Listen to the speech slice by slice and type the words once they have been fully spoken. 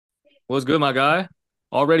What's good, my guy?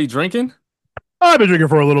 Already drinking? I've been drinking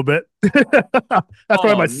for a little bit. That's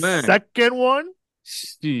probably Oh my man. second one.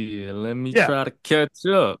 Shit, let me Yeah. try to catch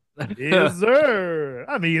up. Yes, sir.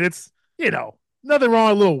 I mean, it's nothing wrong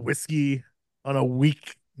with a little whiskey on a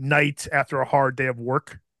week night after a hard day of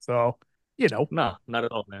work. So, you know, Nah, not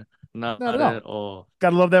at all, man. Not not at all. at all.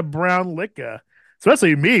 Gotta love that brown liquor.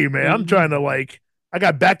 Especially me, man. I'm trying to Mhm. I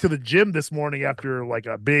got back to the gym this morning after like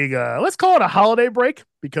a big let's call it a holiday break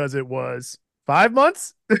because it was 5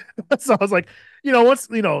 months. So I was like, once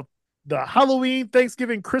the Halloween,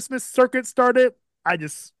 Thanksgiving, Christmas circuit started, I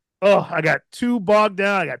just I got too bogged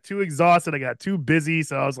down, I got too exhausted, I got too busy.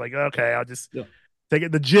 So I was like, okay, I'll just Yeah. take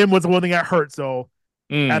it. The gym was the one thing that hurt. So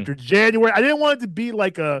Mm, after January, I didn't want it to be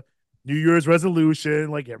like a New Year's resolution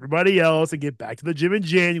like everybody else and get back to the gym in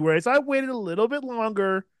January. So I waited a little bit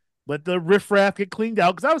longer, let the riffraff get cleaned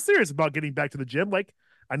out because I was serious about getting back to the gym. Like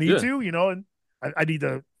I need yeah. to, and I need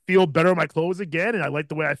to feel better in my clothes again. And I like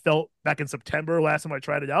the way I felt back in September last time I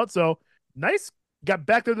tried it out. So nice. Got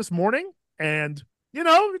back there this morning and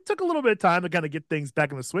it took a little bit of time to kind of get things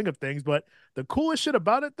back in the swing of things. But the coolest shit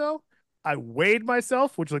about it though, I weighed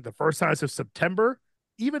myself, which was like the first time since September,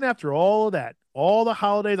 even after all of that, all the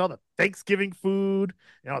holidays, all the Thanksgiving food,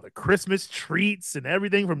 and all the Christmas treats and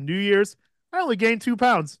everything from New Year's, I only gained 2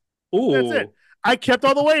 pounds. That's it. Oh, I kept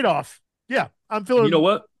all the weight off. Yeah, I'm and you know feeling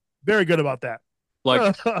what? very good about that.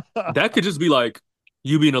 Like that could just be like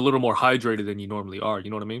you being a little more hydrated than you normally are. You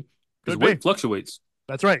know what I mean? Because Could be. weight fluctuates,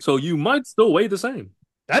 That's right. so you might still weigh the same.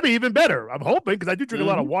 That'd be even better. I'm hoping because I do drink a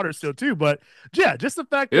lot of Hmm. water still too. But yeah, just the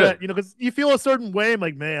fact Yeah, that because you feel a certain way, I'm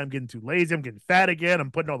like, man, I'm getting too lazy. I'm getting fat again.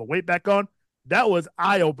 I'm putting all the weight back on. That was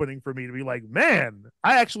eye opening for me to be like, man,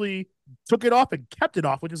 I actually took it off and kept it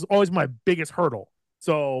off, which is always my biggest hurdle.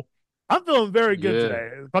 So I'm feeling very good yeah. today.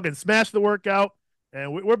 Fucking smash the workout,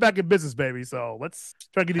 and we're back in business, baby. So let's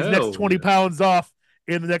try to get these next Hell 20 yeah. pounds off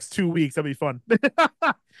in the next 2 weeks. That'd be fun.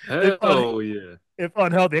 if Hell yeah. if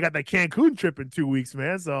unhealthy. I got that Cancun trip in 2 weeks,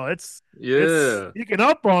 man. So it's Yeah. sneaking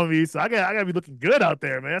up on me. So I gotta be looking good out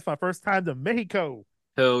there, man. That's my first time to Mexico.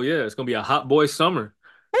 Hell yeah. It's gonna be a hot boy summer.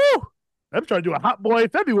 Woo! I'm trying to do a hot boy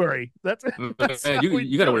February. That's that's Man, how you we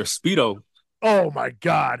you gotta do wear it. Speedo. Oh my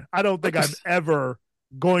god. I don't think I'm ever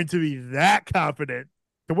going to be that confident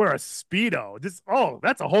to wear a Speedo.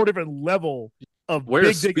 That's a whole different level of Wear a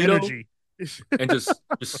big dick Speedo energy. and just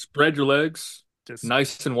spread your legs Just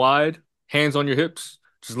nice and wide, hands on your hips.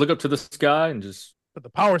 Just look up to the sky and just put the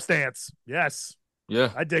power stance. Yes.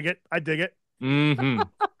 yeah. I dig it. I dig it. Mm-hmm.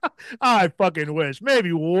 I fucking wish.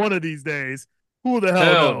 Maybe one of these days. Who the hell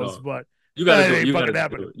Hell knows? no. But You gotta that do it. ain't You gotta fucking do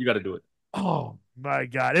happening. it. You gotta do it. Oh my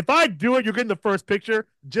god! If I do it, you're getting the first picture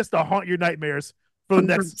just to haunt your nightmares for the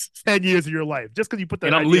next 10 years of your life, just because you put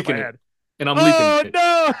And that I'm idea in my leaking it. head. And I'm leaking Oh it.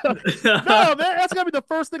 no, no, man! That's gotta be the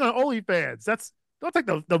first thing on OnlyFans. That's don't take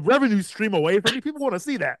the revenue stream away from me. People want to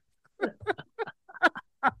see that.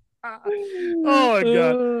 Oh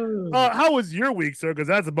my god! How was your week, sir? Because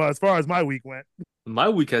that's about as far as my week went. My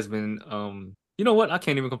week has been you know what? I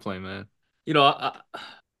can't even complain, man. You know,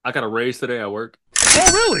 I got a raise today at work.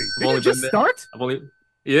 Oh really? I've Did you only just been there. start? I've only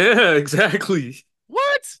Yeah, exactly.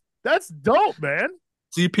 What? That's dope, man.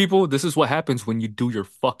 See, people, this is what happens when you do your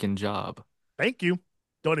fucking job. Thank you.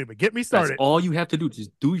 Don't even get me That's started. all you have to do.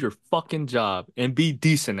 Just do your fucking job and be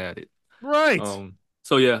decent at it. Right.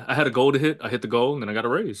 So yeah, I had a goal to hit. I hit the goal and then I got a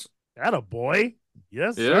raise. That a boy.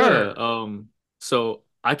 Yes, Yeah. sir. So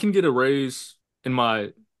I can get a raise in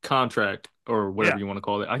my contract or Yeah. whatever you want to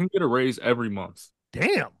call it. I can get a raise every month.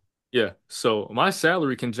 Damn. Yeah. So my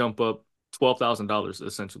salary can jump up $12,000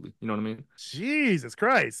 essentially. You know what I mean? Jesus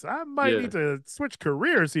Christ. I might Yeah. need to switch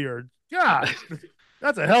careers here. God,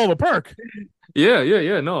 that's a hell of a perk.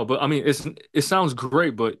 Yeah. No, but I mean, it sounds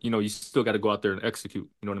great, but you still got to go out there and execute.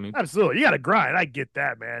 You know what I mean? Absolutely. You got to grind. I get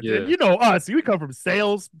that, man. And Yeah. you know us, we come from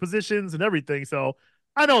sales positions and everything. So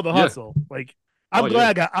I know the Yeah. hustle. Like, Oh I'm glad yeah.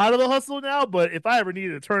 I got out of the hustle now, but if I ever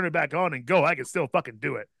needed to turn it back on and go, I can still fucking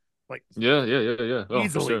do it. Like, Yeah. Oh, for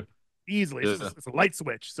easily. sure. Easily. Yeah. It's a light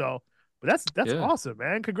switch. So, but that's Yeah. awesome,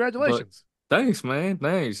 man. But Congratulations. thanks, man.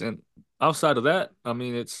 Thanks. And outside of that, I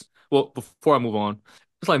mean, well, before I move on,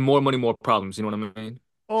 it's like more money, more problems. You know what I mean?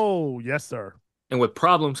 Oh, yes, sir. And with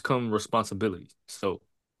problems come responsibility. So,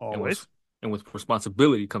 and with Always. and with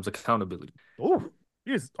responsibility comes accountability. Oh,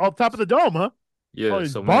 he's all top of the dome, huh? All Yeah.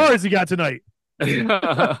 these So, man. bars you got tonight.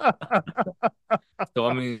 So,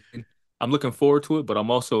 I mean, I'm looking forward to it, but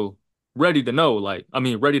I'm also ready to know, like, I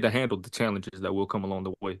mean, ready to handle the challenges that will come along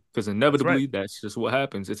the way. Because That's right. inevitably, that's just what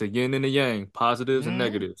happens. It's a yin and a yang, positives and Mm-hmm.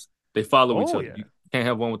 negatives. They follow each Oh, other. yeah. You can't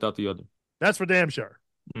have one without the other. That's for damn sure.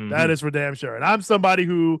 That Hmm. is for damn sure. And I'm somebody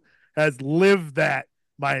who has lived that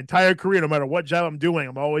my entire career, no matter what job I'm doing,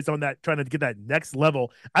 I'm always on that trying to get that next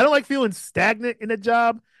level. I don't like feeling stagnant in a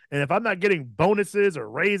job. And if I'm not getting bonuses or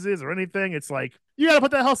raises or anything, it's like you got to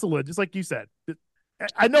put that hustle in, just like you said.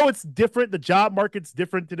 I know it's different. The job market's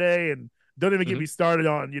different today, and don't even get Hmm. me started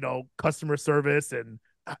on customer service and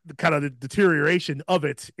the kind of the deterioration of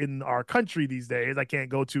it in our country these days. I can't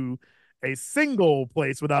go to a single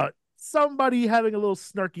place without somebody having a little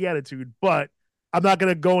snarky attitude. But I'm not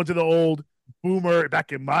gonna go into the old boomer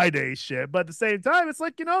back in my day shit. But at the same time, it's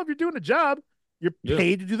like if you're doing a job, you're Yeah.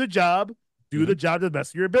 paid to do the job. Do the Hmm. job to the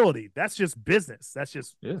best of your ability. That's just business. That's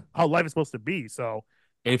just Yeah. how life is supposed to be. So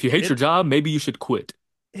And if you hate it your job, maybe you should quit.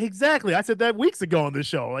 exactly. I said that weeks ago on this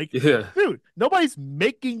show. Like, Yeah. dude, nobody's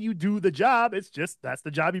making you do the job. It's just that's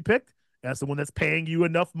the job you picked. That's the one that's paying you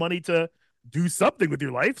enough money to do something with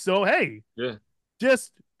your life. So hey, Yeah.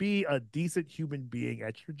 just be a decent human being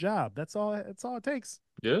at your job. That's all. That's all it takes.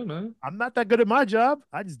 Yeah, man. I'm not that good at my job.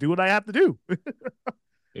 I just do what I have to do.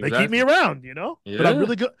 They keep me Exactly. around. But I'm Yeah.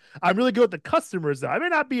 really good. I'm really good with the customers. Though I may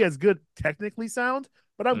not be as good technically sound,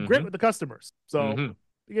 but I'm great Hmm. with the customers. So Hmm.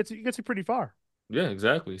 it gets you pretty far. Yeah,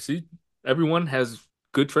 exactly. See, everyone has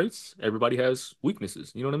good traits. Everybody has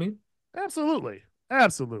weaknesses. You know what I mean? Absolutely.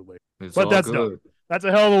 Absolutely. It's But all that's dope. good. That's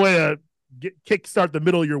a hell of a way to kickstart the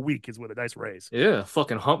middle of your week is with a nice raise. Yeah,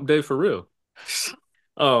 fucking hump day for real.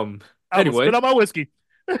 I almost spit Anyway, out my whiskey.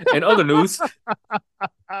 in other news,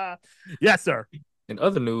 Yes, sir.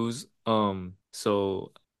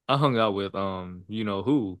 so I hung out with you know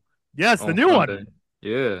who Yes, the on new one. Sunday.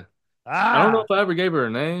 Yeah. I don't know Ah, if I ever gave her a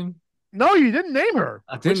name. no, you didn't name her,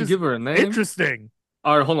 I which didn't is give her a name. interesting.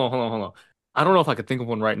 All right, hold on. I don't know if I could think of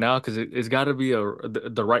one right now because it's got to be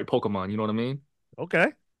the right Pokemon. You know what I mean?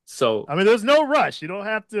 Okay. So I mean, there's no rush. You don't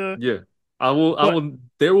have to, yeah, I will. I but will.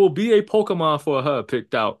 There will be a Pokemon for her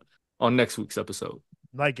picked out on next week's episode.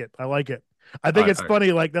 like it. I like it. I All think right, it's all right.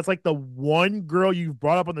 funny. Like, that's like the one girl you've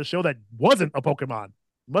brought up on the show that wasn't a Pokemon.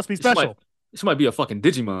 Must be She might. special. She might be a fucking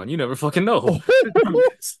Digimon. You never fucking know.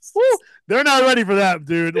 They're not ready for that,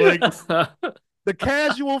 dude. Like, the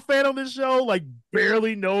casual fan on this show like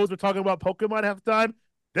barely knows we're talking about Pokemon half the time.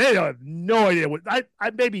 They have no idea what I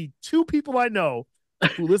maybe two people I know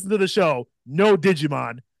who listen to the show know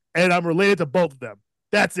Digimon, and I'm related to both of them.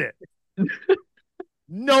 That's it.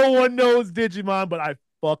 No one knows Digimon, but I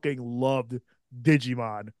fucking loved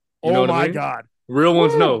Digimon. You know Oh what I my mean? god. Real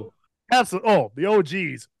ones Woo! know. Absolutely. Oh, the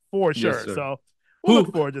OGs for Yes, sure. sir. So we'll look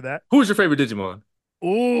Who forward to that. who's your favorite Digimon?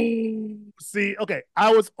 Ooh, see, okay.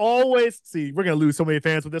 I was always see. We're gonna lose so many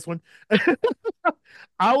fans with this one.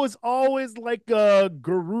 I was always like a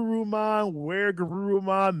Garurumon, Where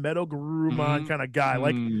Garurumon, Metal Garurumon kind of guy.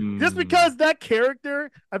 Like just Mm. because that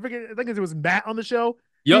character, I think it was Matt on the show.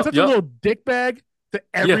 He was Yup, such a yup. little dickbag to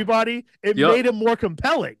Yeah, everybody. It made yup. him more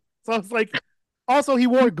compelling. So it's like, also he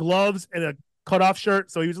wore gloves and a cutoff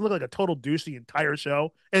shirt, so he was looking like a total douche the entire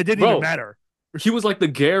show, and it didn't even Bro, matter. he was like the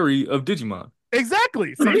Gary of Digimon.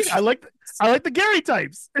 Exactly. See, I like the Gary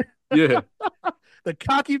types, Yeah, the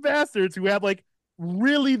cocky bastards who have like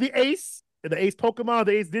really the ace Pokemon,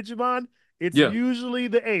 the ace Digimon. It's yeah, usually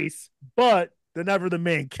the ace, but they're never the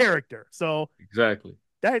main character. So exactly.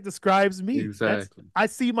 that describes me. That's Exactly. I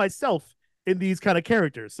see myself in these kind of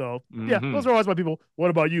characters. So yeah, those Hmm. are always my people.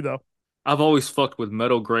 What about you though? I've always fucked with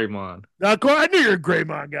Metal Greymon. Now, of course, I knew you're a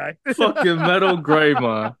Greymon guy. Fucking Metal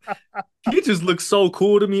Greymon. He just looked so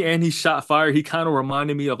cool to me and he shot fire. He kind of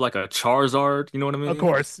reminded me of like a Charizard, you know what I Of mean?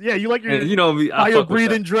 course, yeah, you like And your you know me, I fire fuck with that.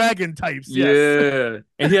 breathing dragon types. Yes. Yeah.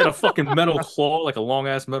 And he had a fucking metal claw, like a long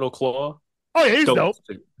ass metal claw. Oh yeah, he's Dope dope.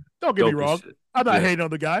 as shit. Don't get me Dope as wrong. shit. I'm not Yeah. hating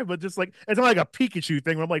on the guy, but just like it's not like a Pikachu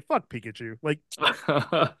thing where I'm like, fuck Pikachu. Like,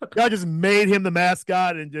 y'all just made him the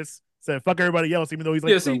mascot and just said fuck everybody else, even though he's like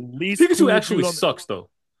Yeah, the see, least Pikachu cool actually dude on the sucks though.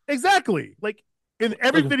 exactly. Like in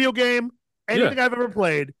every Like, video game, yeah, anything I've ever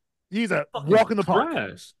played, he's a fucking walk in the park.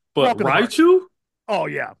 trash. But Walk in the park. Raichu, Oh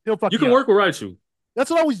yeah, he'll fuck you you can up. work with Raichu. That's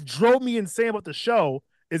what always drove me insane about the show.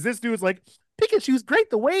 Is this dude's like Pikachu's great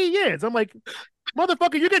the way he is. I'm like,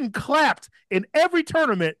 motherfucker, you're getting clapped in every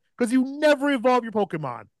tournament because you never evolve your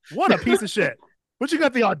Pokemon. What a piece of shit. But you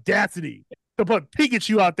got the audacity to put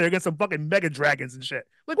Pikachu out there against some fucking Mega Dragons and shit.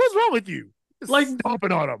 Like, what's wrong with you? Like, Just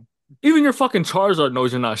stomping on them. even your fucking Charizard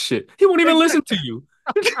knows you're not shit. He won't even listen to Exactly. you.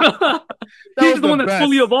 That He's was the the one that's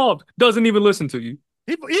fully best. evolved, doesn't even listen to you.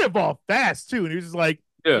 He evolved fast too, and he was just like,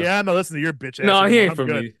 Yeah. "Yeah, I'm not listening to your bitch ass No, he anymore. ain't I'm for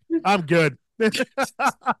good. me. I'm good."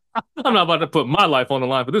 I'm not about to put my life on the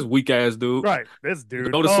line for this weak ass dude. Right, this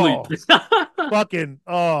dude. Go to sleep. Oh, fucking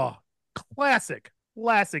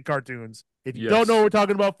classic cartoons. If you don't know Yes. what we're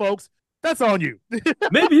talking about, folks, That's on you.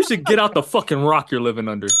 Maybe you should get out the fucking rock you're living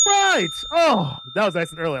under. Right. Oh, that was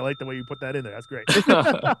nice and early. I like the way you put that in there. That's great.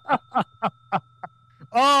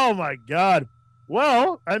 Oh my god.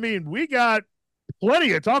 Well, I mean, we got plenty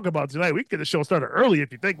to talk about tonight. We can get the show started early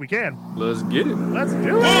if you think we can. Let's get it. Let's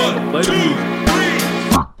do it. Play the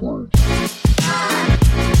music.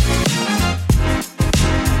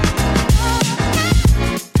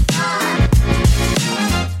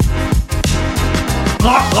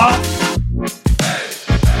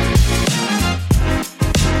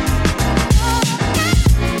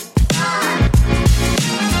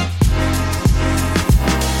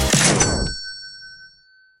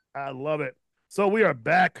 I love it. So we are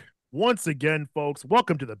back once again, folks.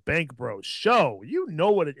 Welcome to the Bank Bros Show. You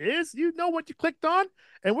know what it is. You know what you clicked on,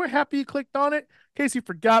 and we're happy you clicked on it. In case you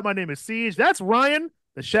forgot, my name is Siege. That's Ryan,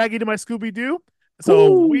 the Shaggy to my Scooby Doo.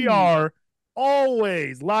 So we Woo! are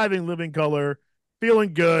always live in living color,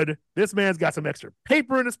 feeling good. This man's got some extra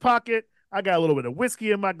paper in his pocket. I got a little bit of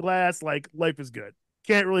whiskey in my glass. Like, life is good.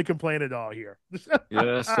 Can't really complain at all here.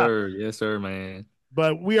 Yes, sir. Yes, sir, man.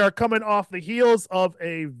 But we are coming off the heels of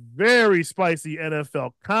a very spicy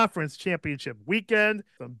NFL conference championship weekend.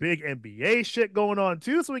 Some big NBA shit going on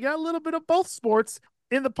too. So we got a little bit of both sports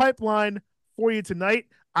in the pipeline for you tonight.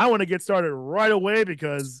 I want to get started right away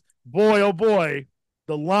because boy, oh boy,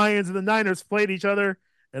 the Lions and the Niners played each other.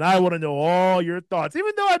 And I want to know all your thoughts.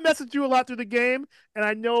 Even though I messaged you a lot through the game and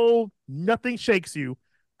I know nothing shakes you,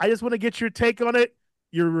 I just want to get your take on it,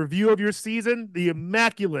 your review of your season, the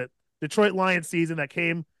immaculate Detroit Lions season that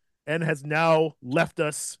came and has now left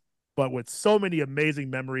us, but with so many amazing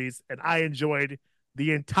memories. And I enjoyed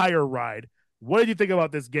the entire ride. What did you think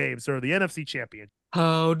about this game, sir? The NFC Championship.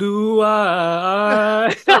 How do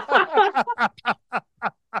I?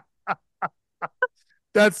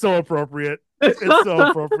 That's so appropriate. It's so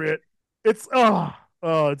appropriate. It's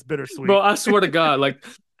it's bittersweet. Bro, I swear to God, like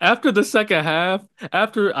after the second half,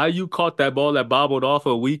 after IU caught that ball that bobbled off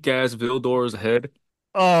a weak ass Vildor's head,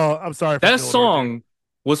 Oh, I'm sorry for that Vildor, dude. song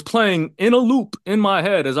was playing in a loop in my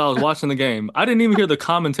head as I was watching the game. I didn't even hear the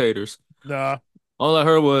commentators. Nah. All I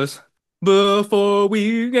heard was before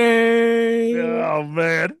we game Oh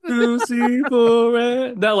man. to see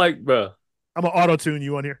forever. That like, bro. I'm gonna auto tune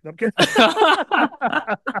you on here. I'm kidding.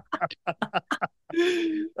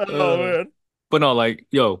 Oh Uh, man. but no, like,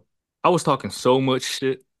 yo, I was talking so much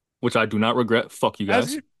shit, which I do not regret. Fuck you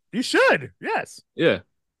As guys. you should. Yes. Yeah.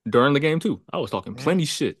 During the game too. I was talking Mm. plenty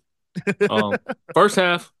shit. Um, first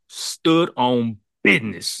half stood on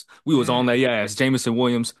business. We was on Mm. their ass. Jamison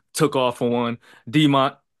Williams took off for one.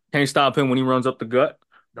 Demont can't stop him when he runs up the gut.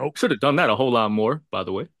 Nope. Should have done that a whole lot more, by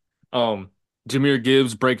the way. Um, Jameer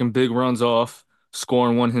Gibbs breaking big runs off,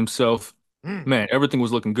 scoring one himself. Mm. Man, everything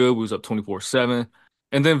was looking good. We was up 24-7.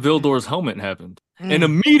 And then Mm. Vildor's helmet happened. And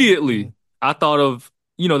Mm. immediately Mm. I thought of,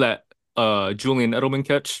 that Julian Edelman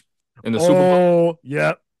catch in the Super Bowl. Oh,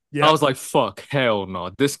 yep. I Yep. was like, fuck, hell no.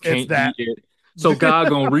 This It's can't be that. it. So God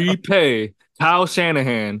gonna repay Kyle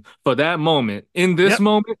Shanahan for that moment. In this Yep.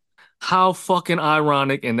 moment, how fucking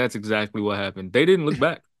ironic, and that's exactly what happened. They didn't look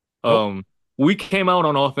back. Nope. We came out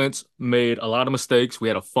on offense, made a lot of mistakes. We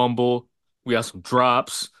had a fumble, we had some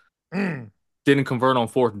drops, Mm. didn't convert on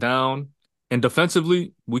fourth down, and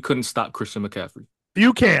defensively, we couldn't stop Christian McCaffrey.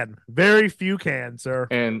 Few can. Very few can, sir.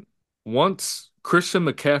 And once Christian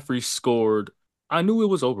McCaffrey scored, I knew it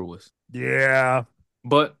was over with. Yeah.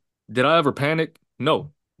 But did I ever panic?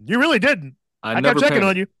 No, You really didn't. I I kept never checking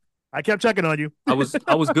on panicked. you. I kept checking on you. I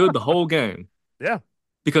was good the whole game Yeah.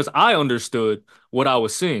 because I understood what I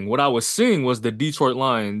was seeing. What I was seeing was the Detroit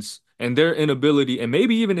Lions and their inability and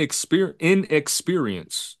maybe even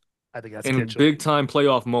inexperience I think that's in Kitchell. big time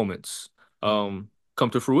playoff moments come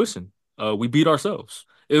to fruition. We beat ourselves.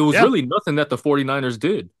 It was Yeah. really nothing that the 49ers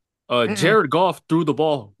did. Mm-mm. Jared Goff threw the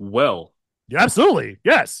ball well. Yeah, absolutely.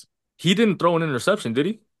 Yes. He didn't throw an interception, did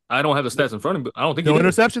he? I don't have the stats in front of me, but I don't think he No did.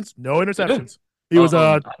 interceptions. No Yeah. interceptions. He was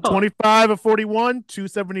I thought 25 of 41,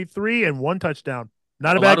 273, and one touchdown.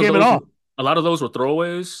 Not a a lot bad of game at those all. a lot of those were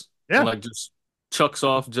throwaways and Yeah, like just chucks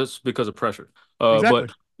off just because of pressure. exactly.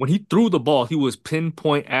 But when he threw the ball, he was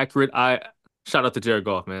pinpoint accurate. I shout out to Jared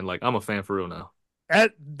Goff, man. Like I'm a fan for real now.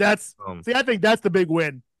 And that's Um, see, I think that's the big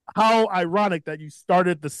win. How ironic that you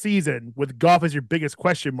started the season with Goff as your biggest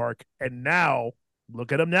question mark, and now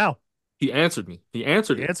look at him now. he answered me. He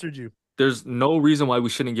answered He it. answered you. There's no reason why we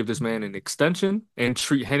shouldn't give this man an extension and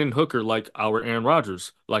treat Hendon Hooker like our Aaron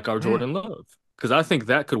Rodgers, like our Mm, Jordan Love, because I think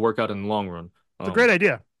that could work out in the long run. it's a great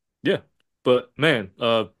idea. Yeah, but man,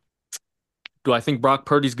 do I think Brock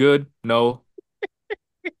Purdy's good? No.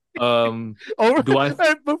 Um, Over do I?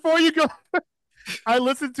 before you go, I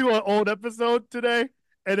listened to an old episode today,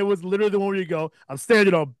 And it was literally the one where you go, I'm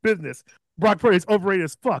standing on business. Brock Purdy's overrated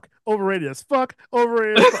as fuck, overrated as fuck,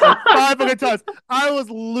 overrated as fuck. Like 5 fucking times. I was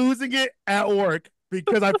losing it at work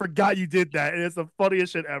because I forgot you did that. And it's the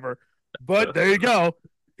funniest shit ever. But there you go.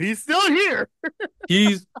 He's still here.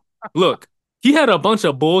 He's look, he had a bunch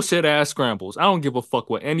of bullshit ass scrambles. I don't give a fuck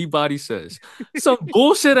what anybody says. Some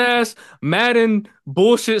bullshit ass Madden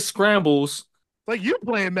bullshit scrambles. Like you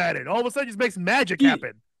playing Madden. All of a sudden, just makes magic He,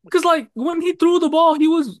 happen. because like when he threw the ball, he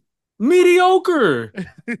was mediocre.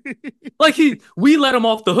 Like we let him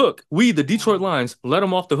off the hook. We, the Detroit Lions, let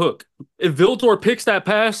him off the hook. If Viltor picks that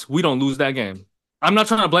pass, we don't lose that game. I'm not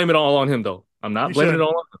trying to blame it all on him though. I'm not You blaming it should. all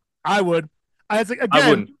on him. I would. I was like, I again,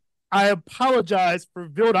 wouldn't. I apologize for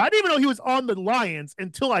Vildor. I didn't even know he was on the Lions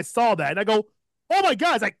until I saw that. And I go, oh my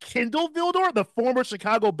God, is that Kendall Vildor, the former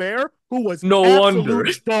Chicago Bear, who was No wonder.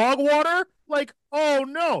 absolute dog water? Like, oh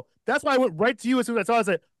no. That's why I went right to you as soon as I saw it. I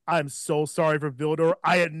said, I'm so sorry for Vildor.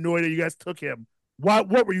 I had no idea you guys took him. What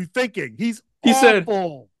were you thinking? He's He said,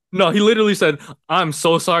 awful. no, he literally said, I'm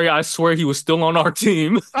so sorry. I swear he was still on our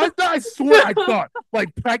team. I swear I thought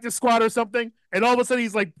like practice squad or something, and all of a sudden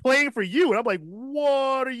he's like playing for you, and I'm like,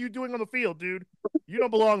 what are you doing on the field, dude? You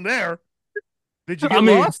don't belong there. Did you I get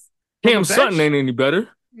mean, lost from the Cam Sutton bench? ain't any better.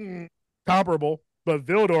 Comparable, but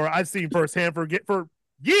Vildor I've seen firsthand for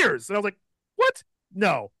years, and I was like, what?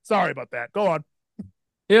 No, sorry about that. Go on.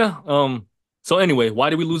 Yeah. So anyway, why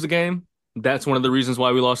did we lose the game? That's one of the reasons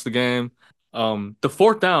why we lost the game. The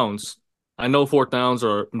fourth downs. I know fourth downs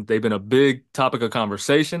they've been a big topic of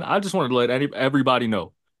conversation. I just wanted to let everybody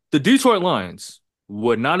know. The Detroit Lions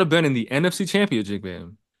would not have been in the NFC Championship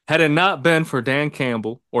game had it not been for Dan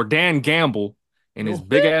Campbell or Dan Gamble and his No.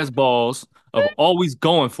 big ass balls of always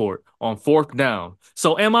going for it on fourth down.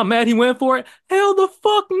 So am I mad he went for it? Hell the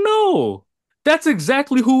fuck no. That's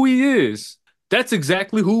exactly who he is. That's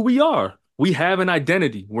exactly who we are. We have an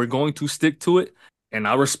identity. We're going to stick to it, and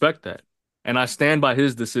I respect that. And I stand by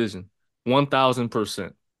his decision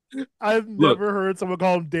 1000%. I've Look, never heard someone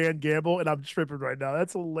call him Dan Gamble, and I'm tripping right now.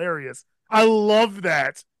 That's hilarious. I love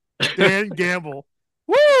that. Dan Gamble.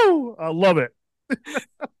 Woo! I love it.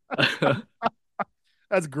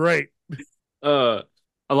 That's great. uh,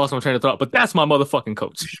 I lost my train of thought, but that's my motherfucking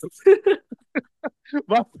coach.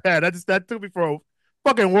 My bad. That took me for a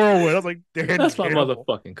fucking whirlwind. I was like, Dan That's my Gamble.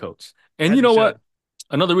 motherfucking coach. And As you you know should. what?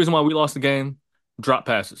 Another reason why we lost the game, drop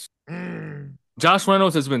passes. Mm. Josh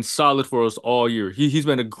Reynolds has been solid for us all year. He's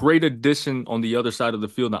been a great addition on the other side of the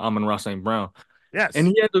field to Amon-Ra St. Brown.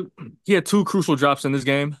 And Yes. he had two crucial drops in this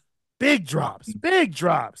game. Big drops. Big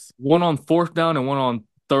drops. One on fourth down and one on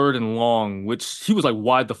third and long, which he was like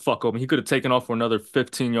wide the fuck open. He could have taken off for another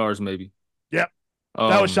 15 yards maybe. Yep.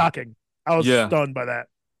 That was Um, shocking. I was yeah, stunned by that.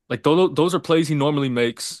 like those are plays he normally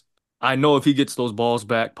makes. I know if he gets those balls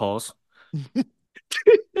back, pause,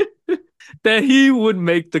 that he would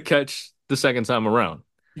make the catch the second time around.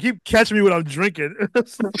 You keep catching me when I'm drinking.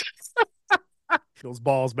 Those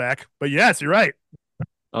balls back. But yes, you're right.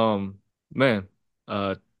 Um, man,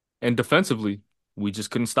 uh, and defensively, we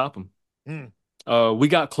just couldn't stop him. Mm, We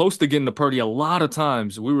got close to getting to Purdy a lot of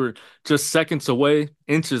times. We were just seconds away,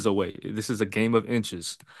 inches away. This is a game of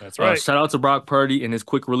inches. that's right. Shout out to Brock Purdy and his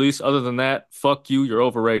quick release. Other than that, fuck you. You're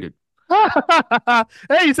overrated.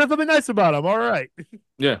 Hey, you said something nice about him. All right.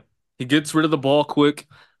 Yeah, he gets rid of the ball quick.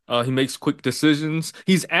 He makes quick decisions.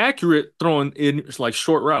 He's accurate throwing in like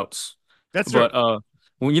short routes. That's true. But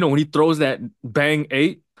when he throws that bang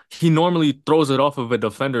eight, he normally throws it off of a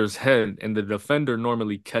defender's head, and the defender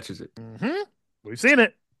normally catches it. Mm-hmm. We've seen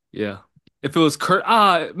it. Yeah. If it was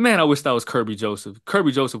man, I wish that was Kirby Joseph.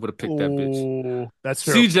 Kirby Joseph would have picked that bitch. Oh, that's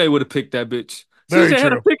true. CJ would have picked that bitch. Very CJ had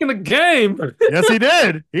a true. pick in the game. Yes, he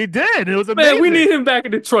did. He did. It was Man, we amazing. need him back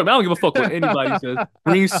in Detroit. I don't give a fuck what anybody says.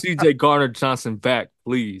 Bring CJ Garner Johnson back,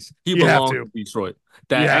 please. He You have belongs to. in Detroit. You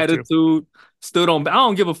That have to. attitude stood on. I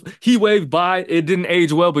don't give a. He waved by. It didn't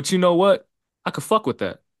age well, but you know what? I could fuck with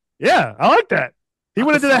that. Yeah, I like that. He I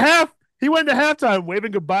went could into the fuck. half. He went into halftime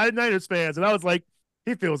waving goodbye to Niners fans, and I was like,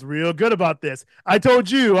 he feels real good about this. I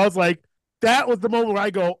told you, I was like, that was the moment where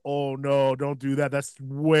I go, oh no, don't do that. That's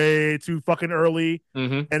way too fucking early.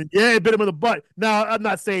 Hmm. And yeah, it bit him in the butt. Now, I'm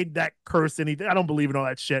not saying that curse anything. I don't believe in all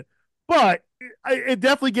that shit. But it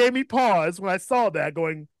definitely gave me pause when I saw that,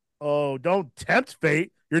 going, oh, don't tempt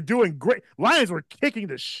fate. You're doing great. Lions were kicking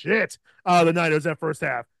the shit out of the Niners that first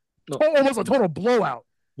half. No, Almost a total blowout.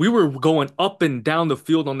 we were going up and down the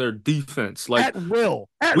field on their defense. Like At will.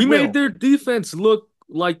 At we made will. their defense look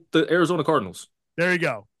like the Arizona Cardinals. There you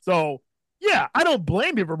go. So yeah, I don't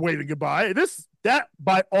blame him for waving goodbye. That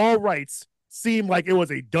by all rights seemed like it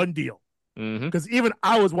was a done deal. Hmm. Because even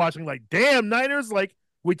I was watching like, damn, Niners, like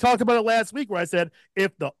We talked about it last week where I said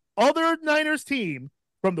if the other Niners team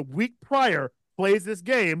from the week prior plays this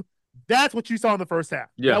game, that's what you saw in the first half.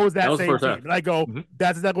 That Yeah, was that that was the same first half. team. And I go, Hmm.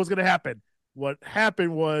 that's exactly what's going to happen. What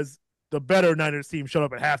happened was the better Niners team showed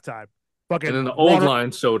up at halftime. And then Fucking the old water,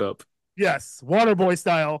 line showed up. yes, water boy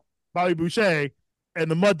style, Bobby Boucher, and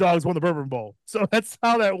the Mud Dogs won the Bourbon Bowl. So that's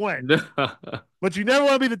how that went. But you never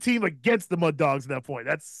want to be the team against the Mud Dogs at that point.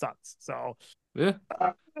 That sucks. So, Yeah.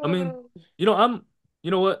 uh, I mean, I'm, you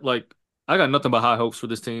know what? Like, I got nothing but high hopes for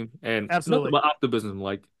this team and nothing absolutely. but optimism.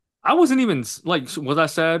 Like, I wasn't even like, was I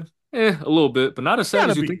sad? A little bit, but not as sad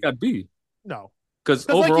Gotta as you think be. I'd be. No. Because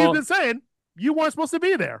Because, like you've been overall, saying, you weren't supposed to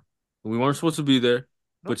be there. we weren't supposed to be there. Nope.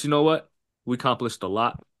 But you know what? We accomplished a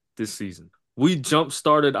lot this season. We jump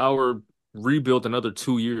started our rebuild another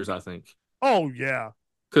 2 years, I think. Oh, yeah.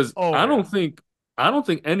 Because Oh, yeah. I don't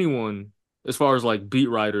think anyone, as far as like beat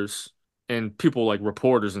writers and people like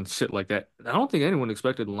reporters and shit like that, I don't think anyone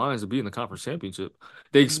expected the Lions to be in the conference championship.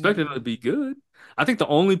 They expected them to Mm-hmm. be good. I think the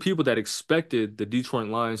only people that expected the Detroit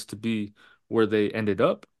Lions to be where they ended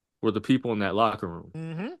up were the people in that locker room.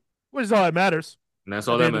 Mm-hmm. Which is all that matters And that's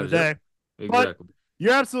at all the that end of the matters. Yep. day. But Exactly.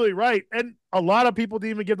 you're absolutely right. And a lot of people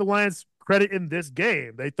didn't even give the Lions credit in this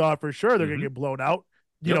game. They thought for sure they're going to Hmm. get blown out,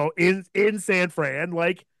 Yep. in San Fran.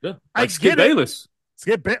 Like, Yeah. I Like Skip get it. Bayless.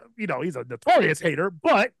 He's a notorious hater.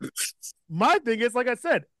 But my thing is, like I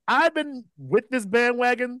said, I've been with this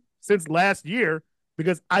bandwagon since last year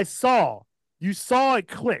because you saw it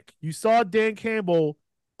click. You saw Dan Campbell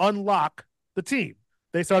unlock the team.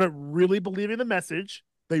 They started really believing the message.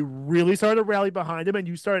 They really started to rally behind him, and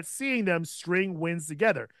you started seeing them string wins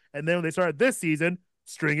together. And then when they started this season,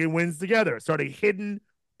 stringing wins together, started hitting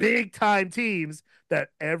big time teams that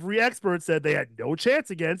every expert said they had no chance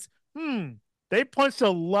against. They punched a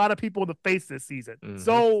lot of people in the face this season. Hmm.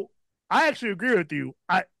 So I actually agree with you.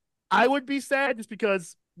 I would be sad just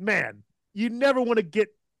because, man, you never want to get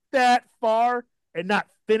that far and not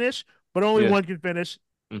finish, but only Yeah. one can finish.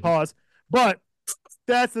 Hmm. Pause. But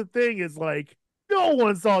that's the thing is like no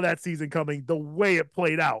one saw that season coming the way it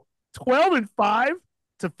played out. 12-5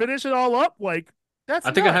 to finish it all up, like that's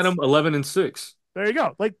I think I had nuts. him 11-6. There you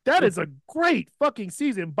go. Like that Yeah. is a great fucking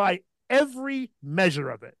season by every measure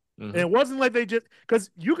of it. And Hmm. it wasn't like they just because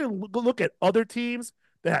you can look at other teams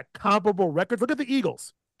that had comparable records. Look at the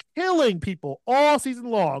Eagles killing people all season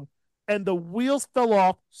long, and the wheels fell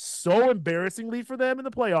off so embarrassingly for them in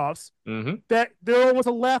the playoffs Hmm. that they're almost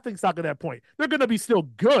a laughing stock at that point. They're going to be still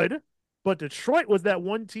good, but Detroit was that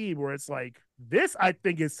one team where it's like this. I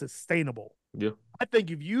think is sustainable. Yeah. I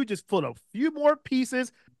think if you just put a few more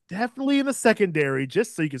pieces, definitely in the secondary,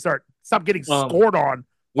 just so you can stop getting Um, scored on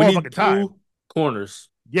we all the need fucking time. two corners.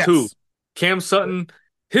 Two. Yes, Cam Sutton,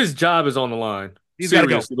 his job is on the line. he's got to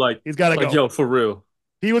go. Seriously, He's got to go. yo, for real.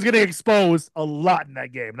 He was getting exposed a lot in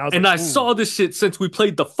that game, and I was And like, I ooh, saw this shit since we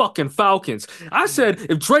played the fucking Falcons. I said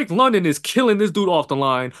if Drake London is killing this dude off the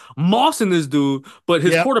line, mossing this dude, but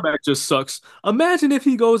his yep, quarterback just sucks. Imagine if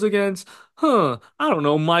he goes against, I don't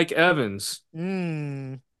know, Mike Evans.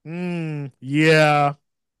 yeah.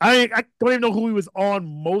 I don't even know who he was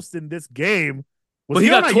on most in this game. Was But he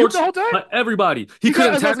he on got Ayuk the torched whole time? by everybody. He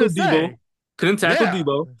couldn't As I was tackle gonna Debo. say, Couldn't tackle yeah.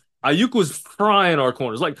 Debo. Ayuk was frying our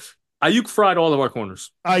corners. Like Ayuk fried all of our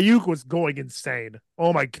corners. Ayuk was going insane.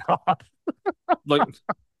 Oh my god. Like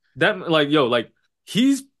that, like, yo, like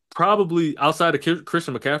he's probably outside of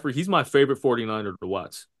Christian McCaffrey, he's my favorite 49er to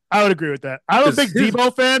watch. I would agree with that. I'm a Because big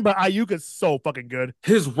Debo fan, but Ayuk is so fucking good.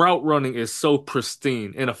 his route running is so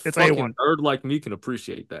pristine, and a It's fucking A1. nerd like me can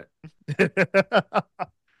appreciate that.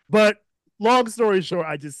 But long story short,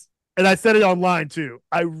 and I said it online too.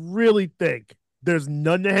 I really think there's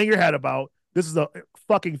none to hang your head about. This is a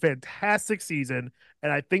fucking fantastic season.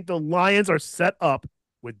 And I think the Lions are set up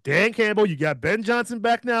with Dan Campbell. You got Ben Johnson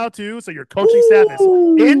back now, too. So your coaching staff is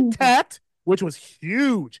Ooh. intact, which was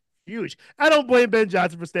huge, huge. I don't blame Ben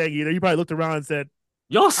Johnson for staying either. He probably looked around and said,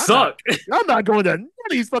 Y'all I'm not, suck. I'm not going to none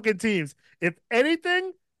of these fucking teams. If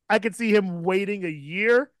anything, I could see him waiting a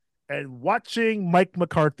year and watching Mike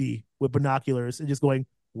McCarthy with binoculars and just going,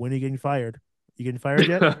 when are you getting fired? You getting fired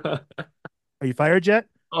yet? Are you fired yet?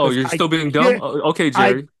 Oh, Because you're still being dumb? Okay,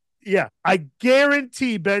 I, Jerry. yeah, I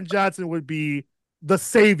guarantee Ben Johnson would be the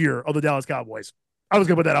savior of the Dallas Cowboys. I was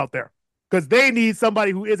gonna put that out there because they need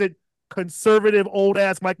somebody who isn't conservative old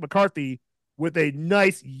ass Mike McCarthy with a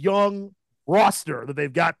nice young roster that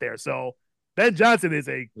they've got there. So Ben Johnson is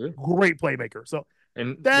a Yeah. great playmaker. So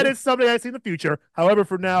And that yeah. is something I see in the future. However,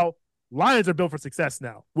 for now, Lions are built for success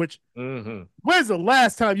now. Which Hmm. when's the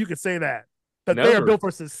last time you could say that they are Never. built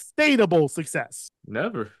for sustainable success?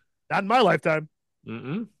 Never. Not in my lifetime.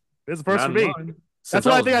 Mm-mm. This is the first Not for in me. mine. That's Since I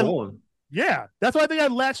why I was think I born. Yeah, that's why I think I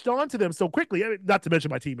latched on to them so quickly. I mean, not to mention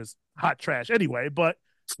my team is hot trash anyway, but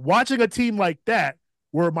watching a team like that,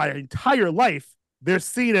 where my entire life they're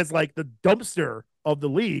seen as like the dumpster of the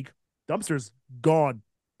league, dumpster's gone.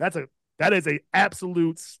 That's a that is a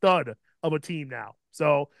absolute stud of a team now.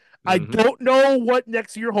 So I Hmm. don't know what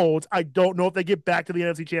next year holds. I don't know if they get back to the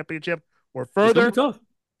NFC Championship or It's gonna be further. tough.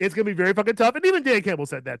 It's gonna be very fucking tough. And even Dan Campbell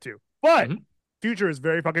said that too. But Hmm. future is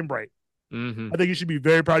very fucking bright. Hmm. I think you should be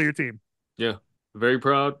very proud of your team. Yeah, very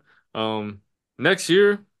proud. Next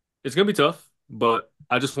year it's gonna be tough, but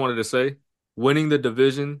I just wanted to say, winning the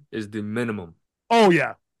division is the minimum. Oh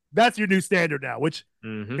yeah, that's your new standard now, which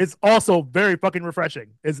Hmm. is also very fucking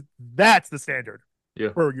refreshing. Is that's the standard Yeah,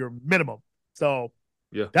 for your minimum. So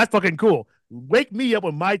yeah. that's fucking cool. Wake me up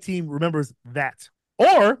when my team remembers that,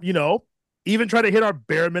 or even try to hit our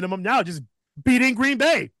bare minimum now, just beating Green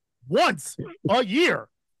Bay once a year.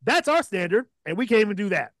 That's our standard, and we can't even do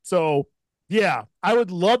that. So yeah, I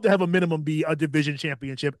would love to have a minimum be a division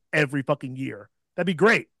championship every fucking year. That'd be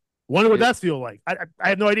great. Wonder what Yeah. that's feel like. I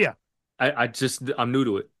have no idea. I'm new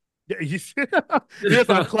to it. You're just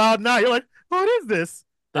on cloud nine. You're like, what is this?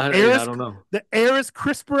 I don't know. The air is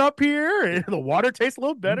crisper up here, and the water tastes a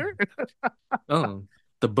little better. Oh,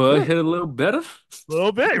 the bud a hit a little better.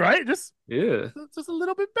 little bit, right? Yeah, Just a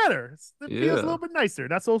little bit better. It feels a little yeah. bit nicer.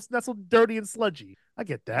 Not so dirty and sludgy. I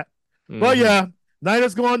get that. But Hmm. yeah,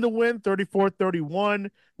 Niners go on to win 34-31.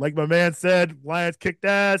 Like my man said, Lions kicked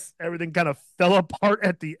ass. Everything kind of fell apart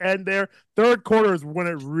at the end there. Third quarter is when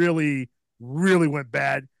it really, really went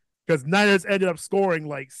bad because Niners ended up scoring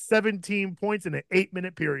like 17 points in an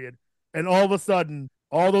 8-minute period. And all of a sudden,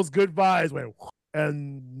 all those good vibes went,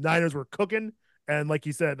 and Niners were cooking. And like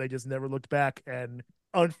you said, they just never looked back. And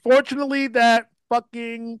unfortunately, that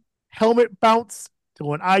fucking helmet bounce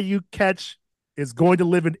to an IU catch is going to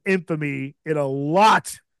live in infamy in a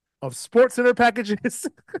lot of Sports Center packages,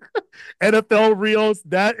 NFL reels.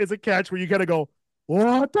 That is a catch where you gotta go,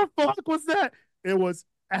 what the fuck was that? It was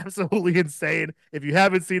absolutely insane. If you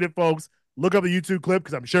haven't seen it, folks, look up the YouTube clip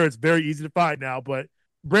because I'm sure it's very easy to find now. But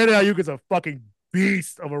Brandon Ayuk is a fucking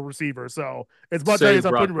beast of a receiver. So it's about time you Save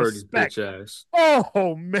start putting Brock Purdy's respect. bitch ass.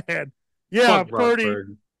 Oh man. Yeah, Fuck Brock Purdy.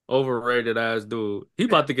 Purdy. Overrated ass dude. He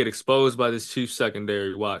about to get exposed by this Chiefs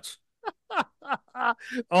secondary. Watch.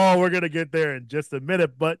 Oh, we're gonna get there in just a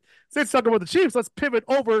minute. But since talking about the Chiefs, let's pivot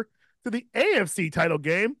over to the AFC title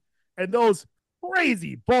game and those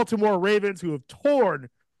crazy Baltimore Ravens who have torn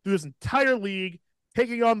through this entire league,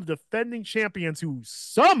 taking on the defending champions who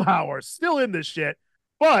somehow are still in this shit,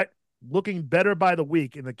 but looking better by the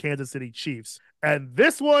week in the Kansas City Chiefs. And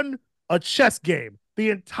this one, a chess game the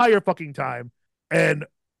entire fucking time. And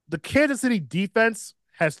the Kansas City defense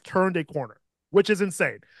has turned a corner, which is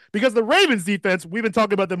insane. Because the Ravens defense, we've been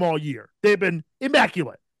talking about them all year. They've been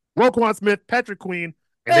immaculate. Roquan Smith, Patrick Queen,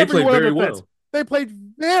 And they played everyone on very defense. well. They played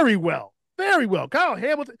very well. Very well. Kyle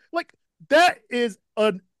Hamilton, like that is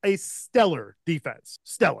a stellar defense.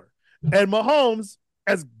 Stellar. And Mahomes,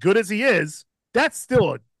 as good as he is, that's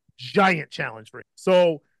still a giant challenge for him.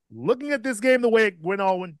 So looking at this game the way it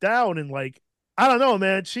went down, and like, I don't know,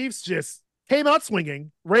 man. Chiefs just came out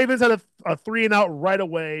swinging. Ravens had a three and out right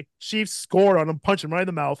away. Chiefs scored on them, punched him right in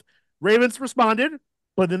the mouth. Ravens responded,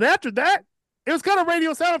 but then after that, it was kind of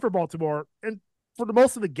radio silent for Baltimore and for the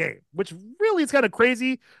most of the game, which really is kind of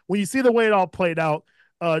crazy when you see the way it all played out.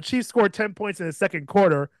 Chiefs scored 10 points in the second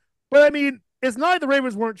quarter, but I mean, it's not like the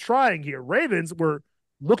Ravens weren't trying here. Ravens were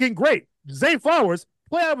looking great. Zay Flowers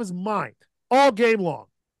played out of his mind all game long.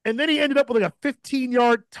 And then he ended up with like a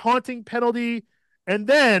 15-yard taunting penalty. And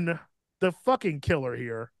then the fucking killer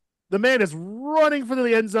here. The man is running for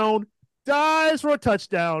the end zone, dives for a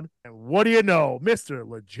touchdown, and what do you know? Mr.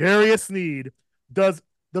 L'Jarius Sneed does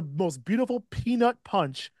the most beautiful peanut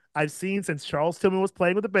punch I've seen since Charles Tillman was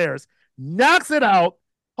playing with the Bears, knocks it out,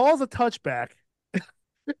 calls a touchback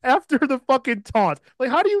after the fucking taunt. Like,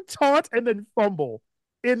 how do you taunt and then fumble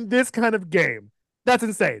in this kind of game? That's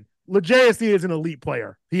insane. L'Jarius Sneed is an elite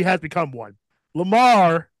player. He has become one.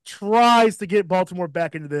 Lamar tries to get Baltimore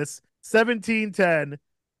back into this 17-10,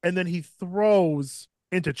 and then he throws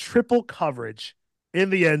into triple coverage in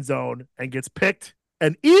the end zone and gets picked.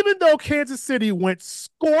 And even though Kansas City went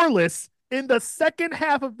scoreless in the second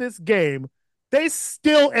half of this game, they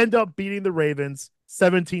still end up beating the Ravens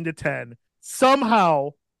 17-10.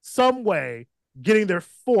 Somehow, some way, getting their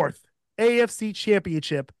fourth AFC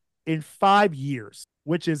championship in 5 years,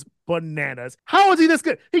 which is bananas. How is he this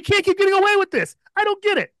good? He can't keep getting away with this. I don't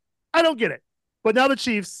get it. I don't get it. But now the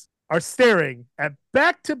Chiefs are staring at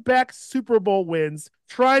back-to-back Super Bowl wins,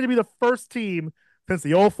 trying to be the first team since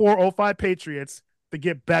the 04-05 Patriots to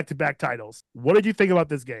get back-to-back titles. What did you think about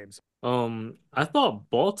this games? I thought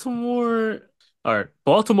Baltimore. All right,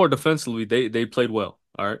 Baltimore defensively, they played well.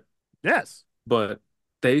 All right, Yes. but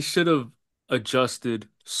they should have adjusted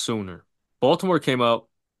sooner. Baltimore came out,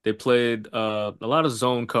 they played a lot of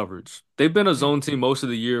zone coverage. They've been a Mm. zone team most of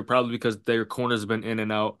the year, probably because their corners have been in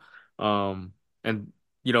and out. And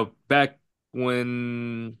back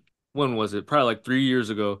when was it? Probably like 3 years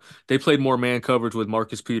ago, they played more man coverage with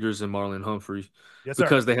Marcus Peters and Marlon Humphrey Yes, sir.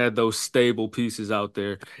 because they had those stable pieces out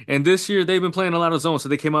there. And this year they've been playing a lot of zone, so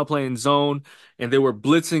they came out playing zone and they were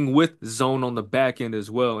blitzing with zone on the back end as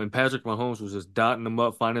well. And Patrick Mahomes was just dotting them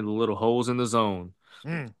up, finding the little holes in the zone.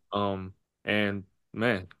 Mm. Um, and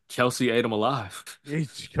man, Kelsey ate them alive.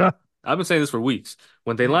 Mm. I've been saying this for weeks.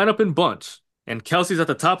 When they line up in bunch and Kelsey's at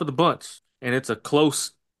the top of the bunch and it's a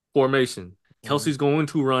close formation, Mm. Kelsey's going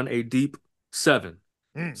to run a deep seven.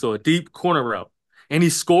 Mm. So a deep corner route. And he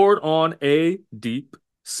scored on a deep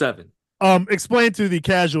seven. Explain to the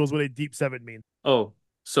casuals what a deep seven means. Oh,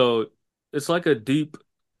 so it's like a deep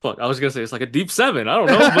fuck. I was gonna say it's like a deep seven. I don't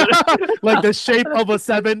know, but Like the shape of a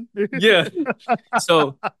seven. yeah.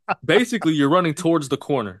 So basically you're running towards the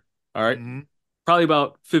corner. All right. Hmm. Probably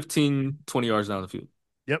about 15, 20 yards down the field.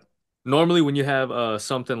 Yep. Normally, when you have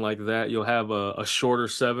something like that, you'll have a shorter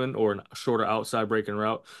seven or a shorter outside breaking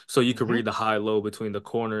route, so you can Hmm. read the high low between the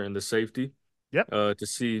corner and the safety, Yep. to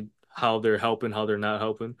see how they're helping, how they're not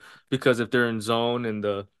helping. Because if they're in zone and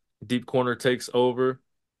the deep corner takes over,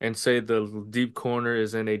 and say the deep corner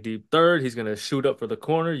is in a deep third, he's gonna shoot up for the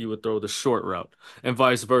corner. You would throw the short route, and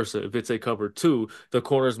vice versa. If it's a cover two, the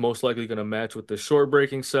corner is most likely gonna match with the short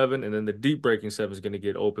breaking seven, and then the deep breaking seven is gonna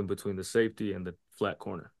get open between the safety and the flat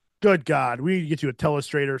corner. Good God, we need to get you a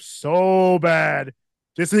telestrator so bad.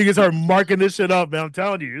 Just so you can start marking this shit up, man. I'm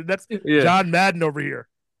telling you, that's Yeah, John Madden over here.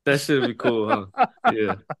 that should be cool, huh?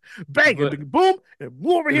 Yeah, Bang but and boom, and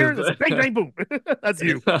boom over here. That's bang, bang, boom. That's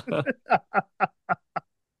you.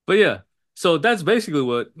 but yeah, so that's basically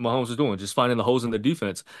what Mahomes was doing, just finding the holes in the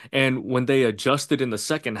defense. And when they adjusted in the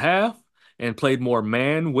second half and played more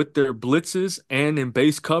man with their blitzes and in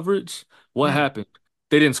base coverage, what Mm. happened?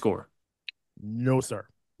 They didn't score. No, sir.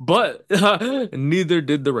 But neither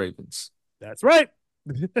did the Ravens. That's right.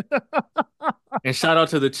 And shout out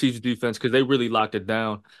to the Chiefs defense because they really locked it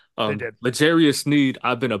down. They did. L'Jarius Sneed,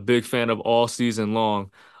 I've been a big fan of all season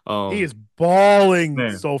long. He Um, is balling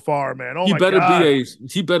man, so far, man. Oh he my better be God. a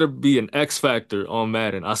he better be an X factor on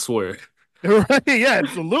Madden. I swear. Right? Yeah,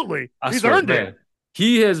 absolutely. I He's swear, earned it. man.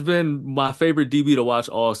 He has been my favorite DB to watch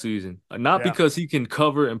all season. Not Yeah. because he can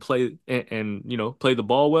cover and play and play the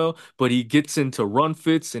ball well, but he gets into run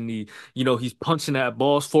fits and he's punching at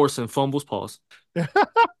balls, forcing fumbles, pause.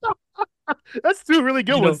 That's two really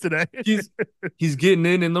good You ones know, today. he's he's getting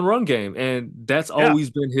in the run game, and that's Yeah. always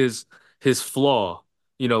been his flaw.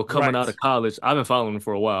 Coming out Right. of college, I've been following him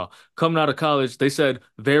for a while. Coming out of college, they said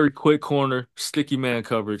very quick corner, sticky man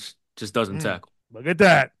coverage, just doesn't Mm. tackle. Look at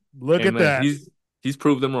that. Look And at man, that. he's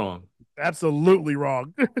proved them wrong. Absolutely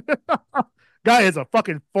wrong. Guy is a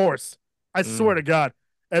fucking force. I swear to Mhm. God.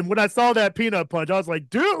 And when I saw that peanut punch, I was like,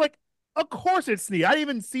 dude, like, of course it's Snead. I didn't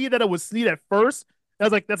even see that it was Snead at first. I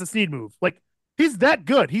was like, that's a Snead move. Like, he's that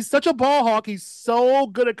good. He's such a ball hawk. He's so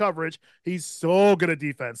good at coverage. He's so good at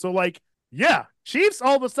defense. So, like, yeah, Chiefs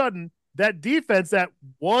all of a sudden, that defense that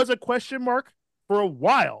was a question mark for a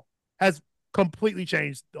while has completely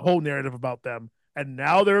changed the whole narrative about them. And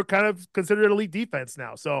now they're kind of considered an elite defense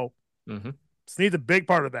now. So Hmm. Snead's a big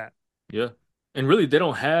part of that. Yeah. And really, they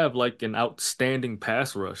don't have like an outstanding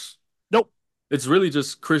pass rush. Nope. It's really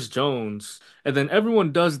just Chris Jones. And then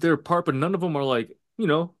everyone does their part, but none of them are like,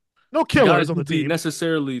 No guys killers on the who'd be team.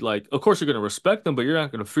 necessarily like, of course, you're going to respect them, but you're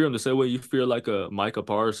not going to fear them the same way you fear like a Micah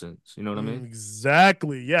Parsons. You know what I mean?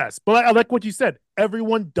 Exactly. Yes. But I like what you said.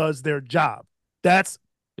 Everyone does their job. That's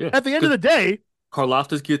Yeah. at the end of Because the day,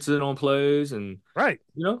 Karlaftis gets in on plays and, right.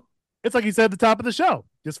 you know, It's like you said at the top of the show.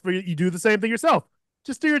 Just for you do the same thing yourself.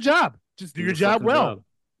 Just do your job. Just do do your the job fucking well. job.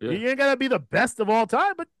 Yeah. You ain't gotta be the best of all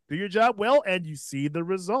time, but do your job well and you see the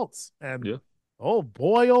results. And Yeah. oh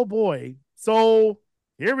boy, oh boy. So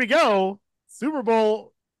here we go. Super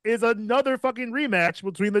Bowl is another fucking rematch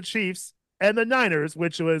between the Chiefs and the Niners,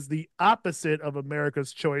 which was the opposite of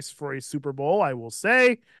America's choice for a Super Bowl, I will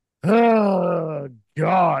say. Oh,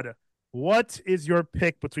 God. What is your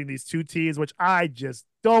pick between these two teams, which I just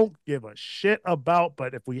don't give a shit about?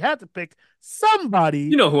 But if we had to pick You somebody,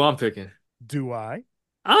 know who I'm picking. do I?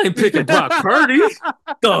 I ain't picking Brock Purdy.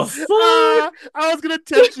 The fuck? I was gonna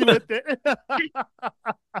tempt you with it.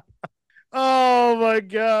 Oh my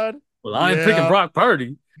God. Well, I ain't picking Yeah. Brock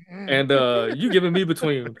Purdy. And you giving me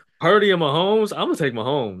between Purdy and Mahomes, I'm gonna take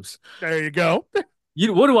Mahomes. There you go.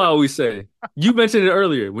 What do I always say? You mentioned it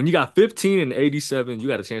earlier. When you got 15 and 87, you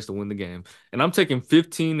got a chance to win the game. And I'm taking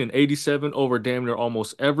 15 and 87 over damn near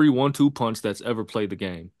almost every 1-2 punch that's ever played the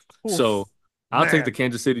game. Oof, So I'll take the man.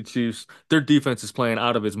 Kansas City Chiefs. Their defense is playing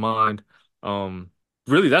out of its mind. Um,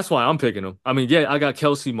 really, that's why I'm picking them. I mean, yeah, I got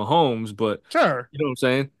Kelsey Mahomes, but Sure. you know what I'm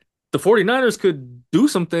saying? The 49ers could do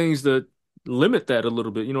some things that limit that a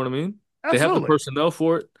little bit. You know what I mean? They have the Absolutely. personnel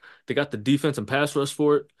for it. They got the defense and pass rush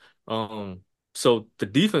for it. Um, so the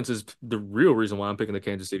defense is the real reason why I'm picking the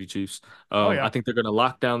Kansas City Chiefs. Oh I yeah. think they're going to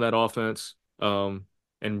lock down that offense, and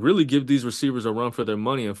really give these receivers a run for their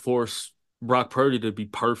money and force Brock Purdy to be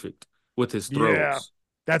perfect with his Yeah. throws.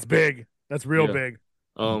 That's big. That's real Yeah. big.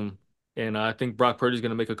 Um, and I think Brock Purdy's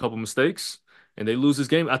going to make a couple mistakes and they lose this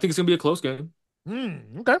game. I think it's going to be a close game.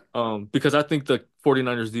 Okay. Because I think the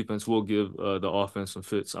 49ers defense will give the offense some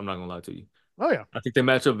fits. I'm not going to lie to you. Oh yeah. I think they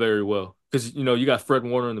match up very well because you got Fred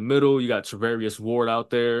Warner in the middle, you got Travarius Ward out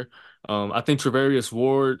there. I think Travarius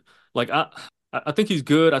Ward, like I think he's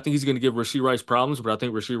good. I think he's going to give Rashee Rice problems, but I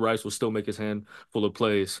think Rashee Rice will still make his hand full of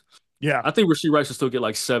plays. Yeah. I think Rashee Rice will still get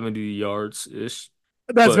like 70 yards ish,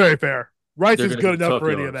 That's but very fair. Rice they're is going to good be enough tough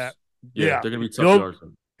for any of that. yards. Yeah, Yeah. they're going to be tough He'll yards.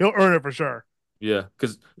 he'll earn it for sure. Yeah,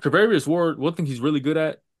 because Travarius Ward, one thing he's really good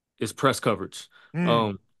at is press coverage. Mm,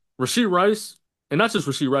 Um, Rashee Rice, and not just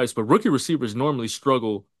Rashee Rice, but rookie receivers normally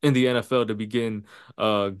struggle in the NFL to begin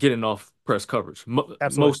getting off press coverage.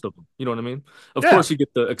 absolutely. Most of them, you know what I mean? Of Yeah. course, you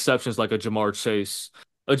get the exceptions like a Jamar Chase,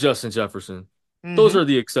 a Justin Jefferson. Those Mm-hmm. are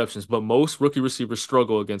the exceptions, but most rookie receivers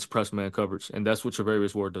struggle against press man coverage, and that's what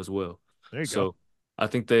Travarius Ward does well. There you go. So I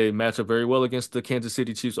think they match up very well against the Kansas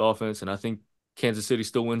City Chiefs offense, and I think Kansas City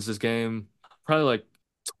still wins this game probably like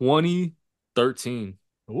 2013.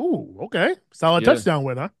 Ooh, okay. Solid Yeah, touchdown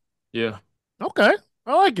win, huh? yeah. Okay.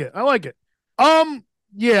 I like it. I like it. Um,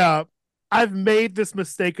 yeah, I've made this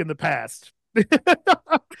mistake in the past.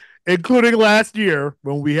 Including last year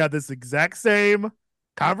when we had this exact same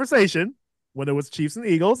conversation when it was Chiefs and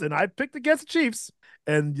Eagles, and I picked against the Chiefs.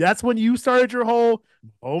 And that's when you started your whole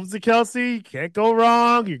Holmes to Kelsey, can't go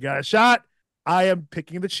wrong. You got a shot. I am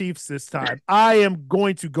picking the Chiefs this time. I am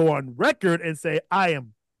going to go on record and say I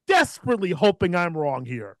am desperately hoping I'm wrong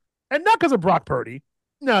here. And not because of Brock Purdy.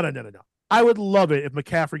 No, no, no, no, no. I would love it if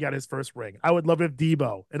McCaffrey got his first ring. I would love it if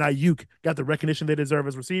Debo and Ayuk got the recognition they deserve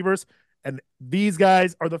as receivers. And these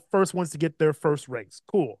guys are the first ones to get their first rings.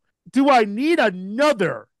 Cool. Do I need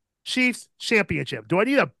another Chiefs championship? Do I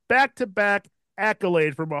need a back to back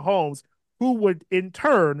accolade for Mahomes, who would in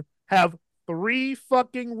turn have three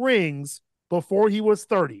fucking rings before he was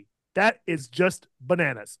 30? That is just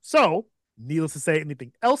bananas. So, needless to say,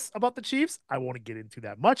 anything else about the Chiefs, I won't get into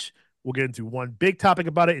that much. We'll get into one big topic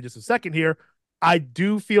about it in just a second here. I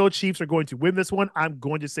do feel Chiefs are going to win this one. I'm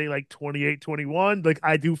going to say like 28-21. Like,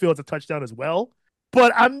 I do feel it's a touchdown as well.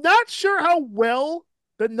 But I'm not sure how well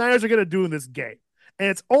the Niners are going to do in this game. And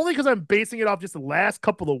it's only because I'm basing it off just the last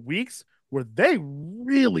couple of weeks where they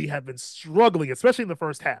really have been struggling, especially in the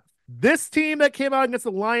first half. This team that came out against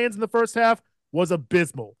the Lions in the first half was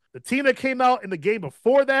abysmal. The team that came out in the game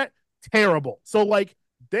before that, terrible. So, like,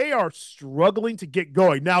 they are struggling to get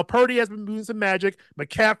going. Now, Purdy has been doing some magic.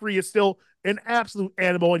 McCaffrey is still an absolute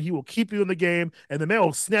animal, and he will keep you in the game. And the man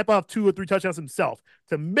will snap off 2 or 3 touchdowns himself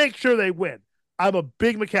to make sure they win. I'm a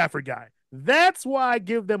big McCaffrey guy. That's why I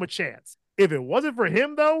give them a chance. If it wasn't for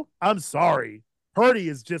him, though, I'm sorry. Purdy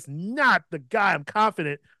is just not the guy I'm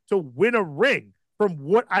confident to win a ring from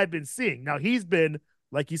what I've been seeing. Now, he's been,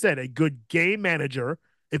 like you said, a good game manager.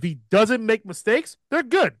 If he doesn't make mistakes, they're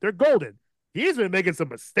good. They're golden. He's been making some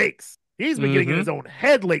mistakes. He's been getting in Mm-hmm. his own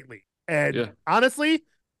head lately. And Yeah. honestly,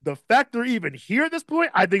 the fact they're even here at this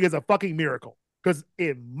point, I think is a fucking miracle. Because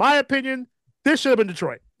in my opinion, this should have been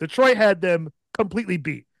Detroit. Detroit had them completely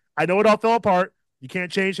beat. I know it all fell apart. You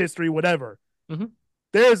can't change history, whatever. Mm-hmm.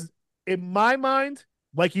 There's, in my mind,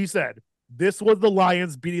 like you said, this was the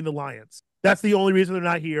Lions beating the Lions. That's the only reason they're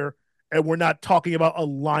not here. And we're not talking about a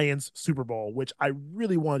Lions Super Bowl, which I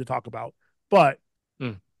really wanted to talk about. But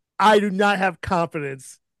Mm. I do not have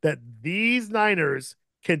confidence that these Niners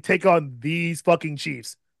can take on these fucking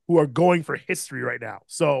Chiefs who are going for history right now.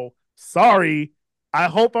 So sorry. I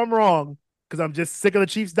hope I'm wrong because I'm just sick of the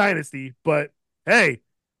Chiefs dynasty. But hey,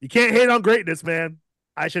 you can't hate on greatness, man.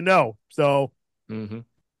 I should know. So Mm-hmm.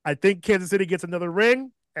 I think Kansas City gets another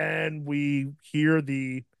ring, and we hear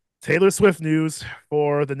the Taylor Swift news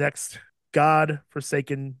for the next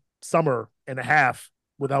god-forsaken summer and a half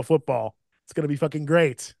without football. It's gonna be fucking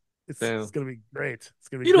great. It's Damn. gonna be great. It's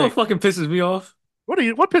gonna be You know what great. fucking pisses me off? What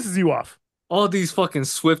pisses you off? All these fucking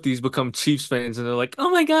Swifties become Chiefs fans and they're like, "Oh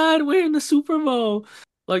my God, we're in the Super Bowl."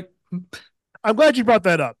 Like, I'm glad you brought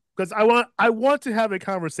that up. because I want to have a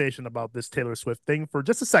conversation about this Taylor Swift thing for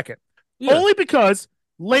just a second. Yeah. Only because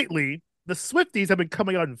lately the Swifties have been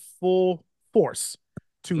coming out in full force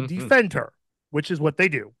to Hmm. defend her, which is what they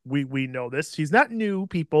do. We know this. She's not new,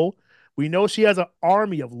 people. We know she has an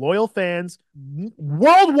army of loyal fans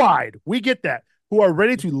worldwide. We get that, who are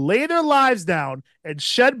ready to lay their lives down and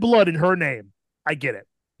shed blood in her name. I get it.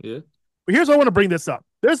 Yeah. But here's why I want to bring this up.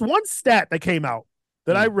 There's one stat that came out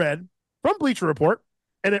that I Mm. read from Bleacher Report,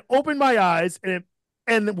 and it opened my eyes.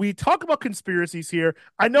 And we talk about conspiracies here.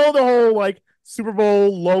 I know the whole like Super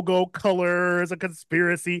Bowl logo color is a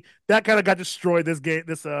conspiracy that kind of got destroyed this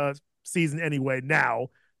season anyway. Now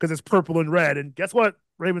because it's purple and red, and guess what?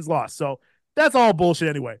 Ravens lost, so that's all bullshit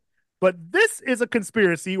anyway. But this is a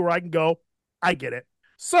conspiracy where I can go, I get it.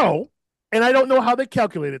 So, and I don't know how they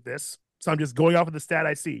calculated this, so I'm just going off of the stat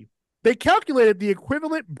I see. They calculated the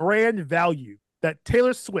equivalent brand value that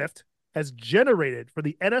Taylor Swift has generated for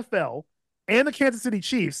the NFL and the Kansas City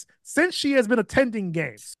Chiefs since she has been attending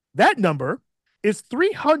games. That number is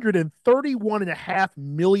 $331.5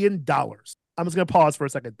 million. I'm just going to pause for a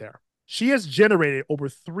second there. She has generated over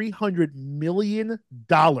 $300 million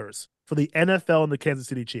for the NFL and the Kansas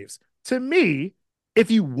City Chiefs. To me,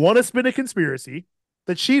 if you want to spin a conspiracy,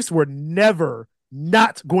 the Chiefs were never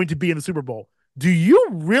not going to be in the Super Bowl. Do you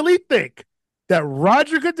really think that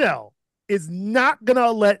Roger Goodell is not going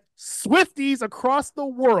to let Swifties across the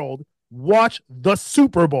world watch the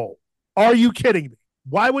Super Bowl? Are you kidding me?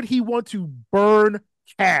 Why would he want to burn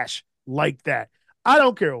cash like that? I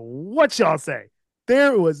don't care what y'all say.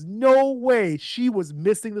 There was no way she was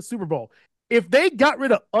missing the Super Bowl. If they got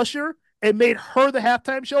rid of Usher and made her the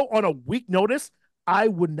halftime show on a week notice, I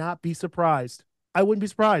would not be surprised. I wouldn't be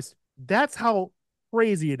surprised. That's how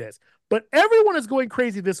crazy it is. But everyone is going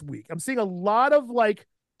crazy this week. I'm seeing a lot of like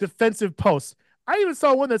defensive posts. I even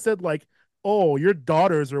saw one that said like, "Oh, your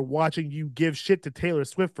daughters are watching you give shit to Taylor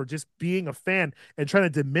Swift for just being a fan and trying to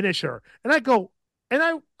diminish her." And I go, and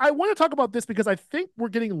I want to talk about this because I think we're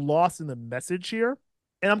getting lost in the message here.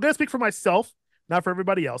 And I'm going to speak for myself, not for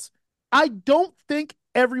everybody else. I don't think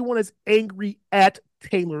everyone is angry at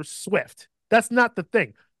Taylor Swift. That's not the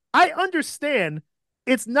thing. I understand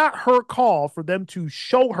it's not her call for them to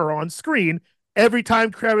show her on screen every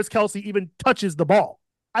time Travis Kelce even touches the ball.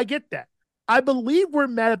 I get that. I believe we're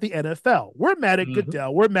mad at the NFL. We're mad at Hmm.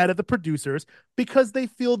 Goodell. We're mad at the producers because they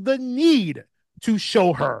feel the need to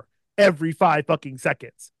show her every 5 fucking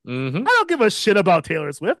seconds. I Hmm. don't give a shit about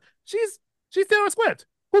Taylor Swift. She's Taylor Swift.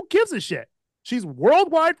 Who gives a shit? She's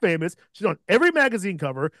worldwide famous. She's on every magazine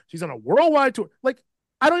cover. She's on a worldwide tour. Like,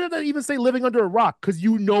 I don't have to even say living under a rock because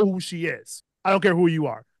you know who she is. I don't care who you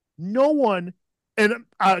are. No one, and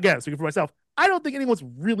again, speaking for myself, I don't think anyone's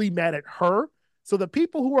really mad at her. So the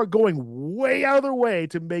people who are going way out of their way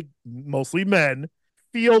to make mostly men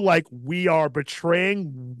feel like we are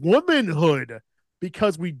betraying womanhood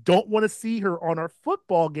because we don't want to see her on our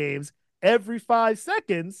football games every 5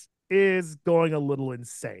 seconds is going a little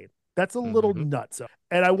insane. That's a little Hmm. nuts.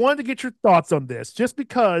 And I wanted to get your thoughts on this just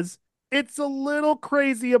because it's a little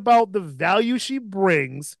crazy about the value she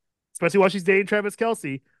brings, especially while she's dating Travis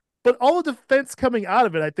Kelsey. But all the defense coming out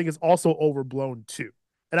of it, I think, is also overblown too.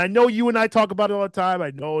 And I know you and I talk about it all the time.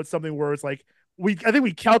 I know it's something where it's like I think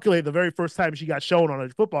we calculated the very first time she got shown on a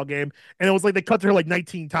football game, and it was like they cut to her like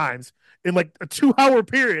 19 times in like a 2 hour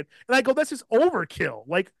period. And I go, that's just overkill.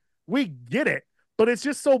 Like, we get it, but it's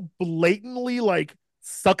just so blatantly like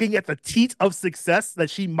sucking at the teat of success that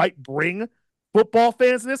she might bring football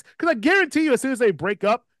fans to this. Because I guarantee you, as soon as they break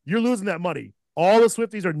up, you're losing that money. All the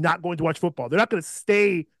Swifties are not going to watch football. They're not going to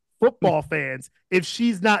stay football fans if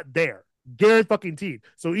she's not there. Guaranteed fucking teed.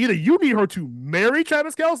 So either you need her to marry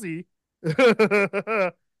Travis Kelsey,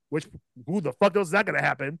 which who the fuck knows is that going to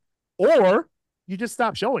happen, or you just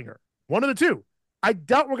stop showing her. One of the two. I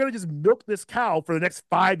doubt we're going to just milk this cow for the next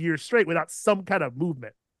 5 years straight without some kind of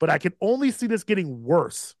movement. But I can only see this getting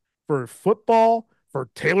worse for football, for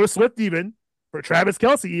Taylor Swift, even for Travis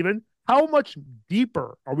Kelsey, even. How much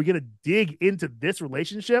deeper are we going to dig into this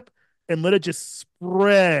relationship and let it just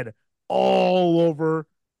spread all over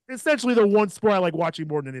essentially the one sport I like watching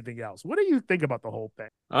more than anything else? What do you think about the whole thing?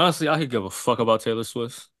 Honestly, I could give a fuck about Taylor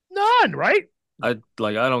Swift. None, right? I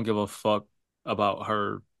don't give a fuck about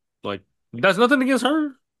her. Like, that's nothing against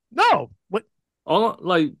her. No. What? All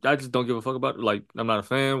like I just don't give a fuck about her. Like, I'm not a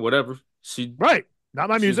fan, whatever. Right. Not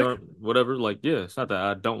my She's music. her whatever. Like, yeah, it's not that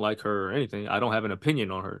I don't like her or anything. I don't have an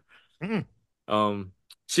opinion on her. Mm-mm. Um,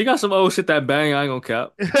 she got some old shit that bang, I ain't gonna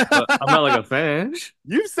cap. But I'm not like a fan.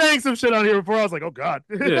 You saying some shit on here before. I was like, oh God.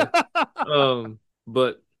 Yeah.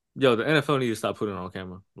 But yo, the NFL needs to stop putting it on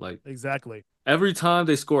camera. Like Exactly. every time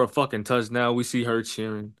they score a fucking touchdown, we see her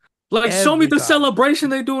cheering. Like, show me every the time. celebration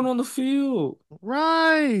they doing on the field.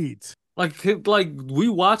 Right. Like we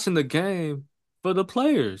watching the game for the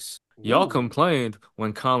players. Y'all Ooh. complained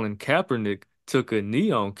when Colin Kaepernick took a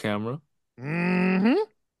knee on camera Hmm.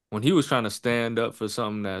 when he was trying to stand up for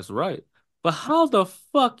something that's right. But how the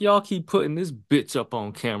fuck y'all keep putting this bitch up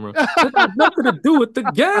on camera? That has nothing to do with the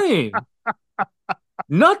game.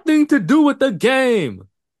 Nothing to do with the game.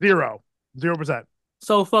 Zero. 0%.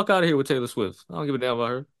 So fuck out of here with Taylor Swift. I don't give a damn about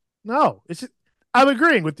her. No, it's just I'm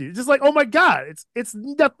agreeing with you. It's just like, oh my God, it's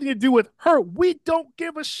nothing to do with her. We don't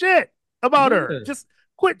give a shit about her. Yeah. Just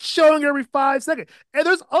quit showing her every 5 seconds. And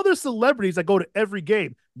there's other celebrities that go to every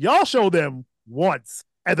game. Y'all show them once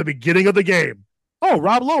at the beginning of the game. Oh,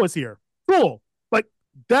 Rob Lowe is here. Cool. Like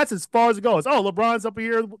that's as far as it goes. Oh, LeBron's up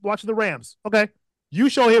here watching the Rams. Okay. You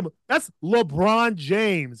show him that's LeBron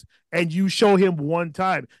James, and you show him one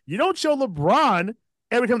time. You don't show LeBron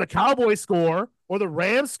every time the Cowboys score or the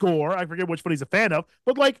Rams score. I forget which one he's a fan of,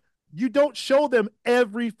 but like you don't show them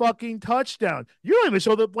every fucking touchdown. You don't even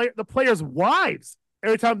show the players' wives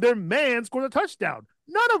every time their man scores a touchdown.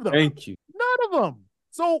 None of them. Thank you. None of them.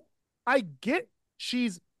 So I get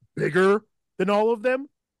she's bigger than all of them,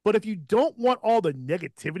 but if you don't want all the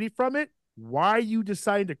negativity from it, why are you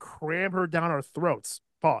deciding to cram her down our throats?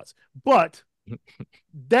 Pause. But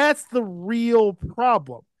that's the real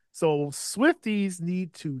problem. So Swifties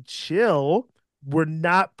need to chill. We're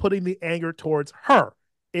not putting the anger towards her.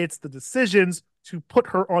 It's the decisions to put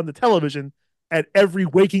her on the television at every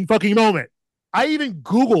waking fucking moment. I even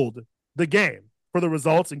Googled the game for the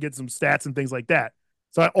results and get some stats and things like that.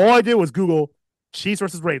 So all I did was Google Chiefs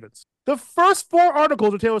versus Ravens. The first 4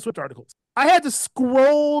 articles are Taylor Swift articles. I had to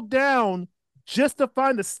scroll down just to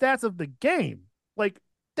find the stats of the game. Like,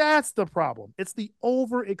 that's the problem. It's the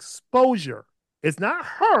overexposure. It's not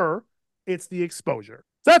her, it's the exposure.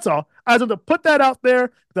 So that's all. I just want to put that out there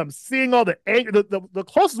because I'm seeing all the anger. The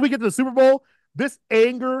closest we get to the Super Bowl, this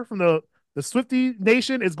anger from the Swifty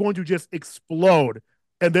Nation is going to just explode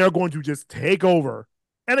and they're going to just take over.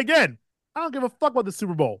 And again, I don't give a fuck about the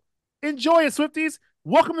Super Bowl. Enjoy it, Swifties.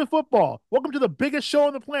 Welcome to football. Welcome to the biggest show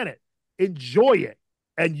on the planet. Enjoy it.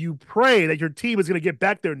 And you pray that your team is going to get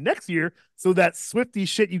back there next year so that Swifty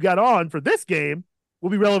shit you got on for this game will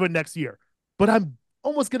be relevant next year. But I'm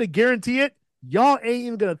almost going to guarantee it. Y'all ain't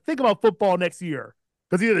even going to think about football next year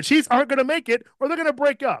because either the Chiefs aren't going to make it or they're going to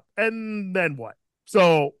break up. And then what?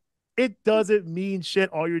 So it doesn't mean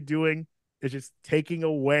shit. All you're doing is just taking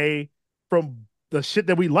away from the shit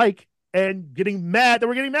that we like and getting mad that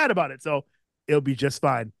we're getting mad about it. So it'll be just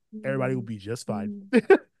fine. Everybody will be just fine.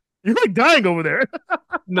 You're like dying over there.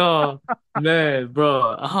 No, man,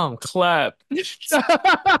 bro, I'm clapped.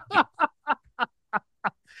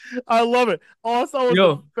 I love it. All I saw was the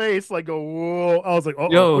Yo, face, like a whoa. I was like, uh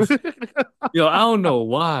yo, oh. yo, I don't know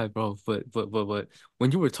why, bro, but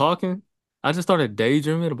when you were talking, I just started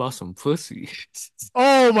daydreaming about some pussy.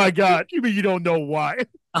 Oh my God. You mean you don't know why?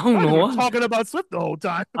 I don't I know just were why. talking about Swift the whole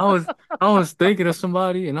time. I was I was thinking of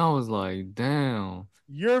somebody and I was like, damn,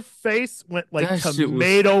 Your face went like that shit was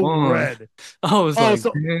tomato fun. red. I was Oh, like,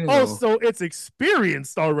 so damn. so it's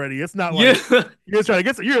experienced already. It's not Yeah. like you're just trying to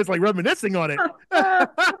get you're just like reminiscing on it.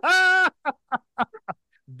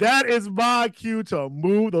 That is my cue to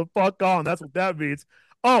move the fuck on. That's what that means.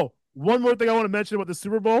 Oh, one more thing I want to mention about the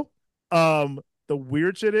Super Bowl. The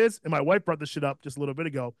weird shit is, and my wife brought this shit up just a little bit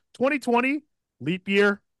ago. 2020, leap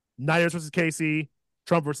year, Niners versus KC,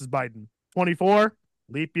 Trump versus Biden. 24,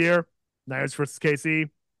 leap year, Niners versus KC,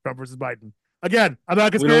 Trump versus Biden. Again, I'm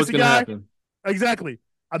not a We know what's conspiracy gonna guy. happen. Exactly.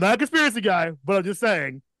 I'm not a conspiracy guy, but I'm just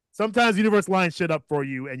saying sometimes the universe lines shit up for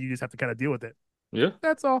you and you just have to kind of deal with it. Yeah.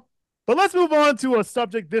 That's all. But let's move on to a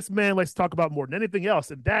subject this man likes to talk about more than anything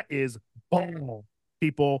else, and that is ball.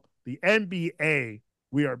 People, the NBA.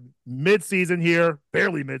 We are mid-season here,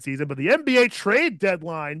 barely mid-season, but the NBA trade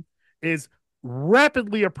deadline is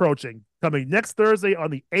rapidly approaching, coming next Thursday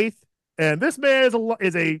on the 8th. And this man is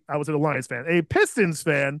I was a Lions fan, a Pistons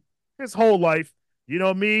fan his whole life. You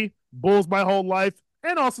know me, Bulls my whole life,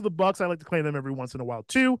 and also the Bucks. I like to claim them every once in a while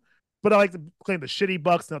too. But I like to claim the shitty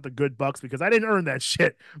Bucks, not the good Bucks, because I didn't earn that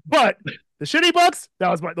shit. But the shitty Bucks,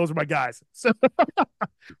 those were my guys. So,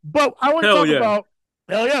 but I want to Hell talk yeah. about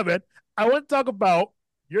hell yeah, man. I want to talk about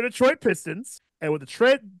your Detroit Pistons, and with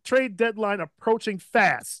the trade deadline approaching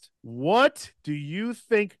fast, what do you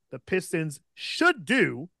think the Pistons should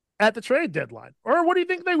do at the trade deadline, or what do you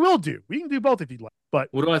think they will do? We can do both if you'd like, but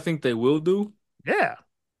What do I think they will do? yeah.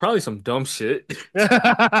 Probably some dumb shit.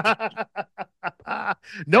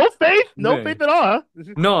 No faith Man. at all. Huh?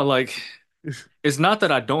 No, like it's not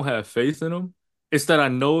that I don't have faith in them. It's that I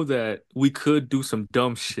know that we could do some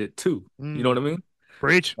dumb shit too. You know what I Mm, mean?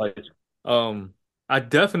 Preach. Like, um, I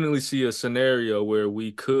definitely see a scenario where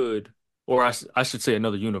we could, or I should say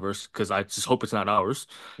another universe, because I just hope it's not ours.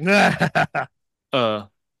 Uh,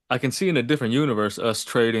 I can see in a different universe us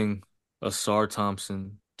trading Asar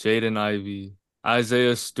Thompson, Jaden Ivey,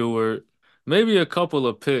 Isaiah Stewart, maybe a couple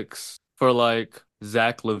of picks for like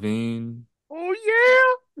Zach LaVine, Oh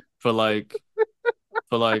yeah. for like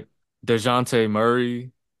for like DeJounte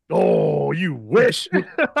Murray. Oh, you wish.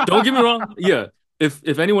 Don't get me wrong. Yeah.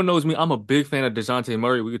 If anyone knows me, I'm a big fan of DeJounte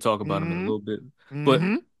Murray. We could talk about him in a Mm-hmm. little bit. But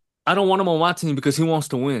Mm-hmm. I don't want him on my team because he wants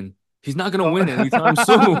to win. He's not gonna Oh. win anytime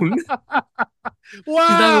soon. He's not gonna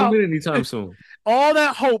Wow. win anytime soon. All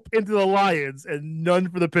that hope into the Lions and none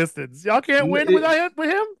for the Pistons. Y'all can't win It- with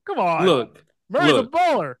him? Come on. look, Murray's a look,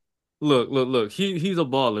 baller. look. He's a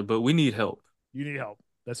baller, but we need help. You need help.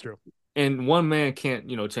 That's true. And one man can't,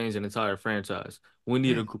 change an entire franchise. We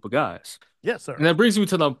need a Mm. group of guys. Yes, And sir. that brings me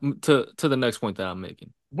to the next point that I'm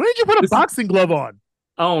making. When did you put a This is, boxing glove on?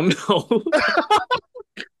 I don't know.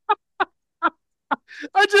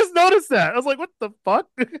 I just noticed that. I was like, what the fuck?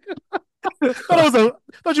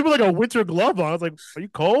 Thought you put like a winter glove on. I was like, are you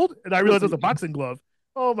cold? And I realized it was a boxing glove.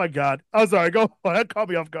 Oh my god. I'm sorry. Go on. That caught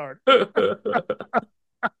me off guard.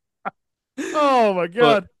 Oh my But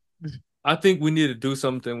god. I think we need to do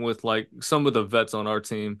something with like some of the vets on our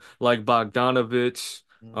team, like Bogdanovich.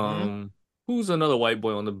 Mm-hmm. Um, who's another white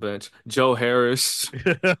boy on the bench? Joe Harris.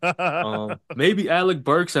 Maybe Alec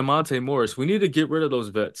Burks and Monte Morris. We need to get rid of those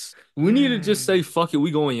vets. We need to just say, Mm. fuck it,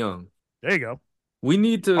 we going young. There you go. We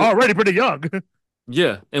need to, Already pretty young.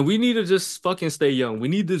 yeah, and we need to just fucking stay young. We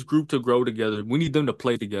need this group to grow together. We need them to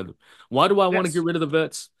play together. Why do I want to get Yes, rid of the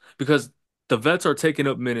vets? Because the vets are taking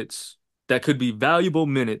up minutes that could be valuable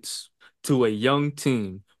minutes to a young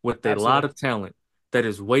team with a lot absolutely. of talent that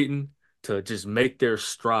is waiting to just make their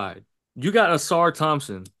stride. You got Asar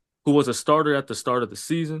Thompson, who was a starter at the start of the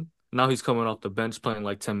season. Now he's coming off the bench playing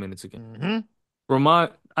like 10 minutes again. Mm-hmm.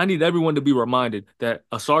 I need everyone to be reminded that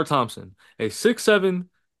Asar Thompson, a 6'7",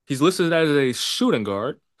 he's listed as a shooting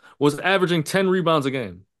guard, was averaging 10 rebounds a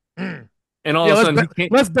game. Mm. And all Yeah, of a sudden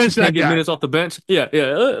let's he bench can't that get guy. minutes off the bench. Yeah,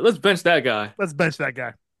 yeah, let's bench that guy. Let's bench that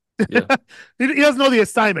guy. Yeah. He doesn't know the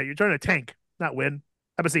assignment. You're trying to tank, not win.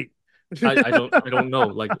 Have a seat. I don't know.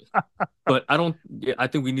 Like, but I don't yeah, I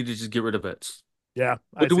think we need to just get rid of vets. Yeah,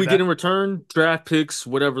 I What do see we get that. in return? Draft picks,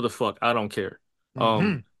 whatever the fuck. I don't care.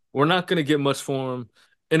 Mm-hmm. We're not gonna get much for him.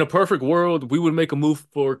 In a perfect world, we would make a move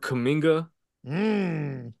for Kaminga.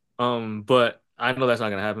 Mm. But I know that's not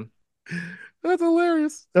gonna happen. That's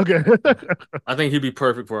hilarious. Okay. I think he'd be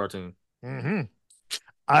perfect for our team. Mm-hmm.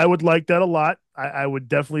 I would like that a lot. I would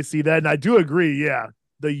definitely see that. And I do agree. Yeah.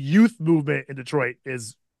 The youth movement in Detroit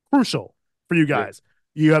is crucial for you Yeah, guys.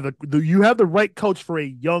 You have you have the right coach for a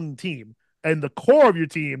young team. And the core of your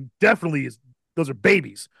team definitely is those are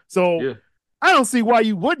babies. So yeah. I don't see why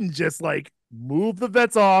you wouldn't just like move the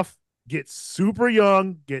vets off, get super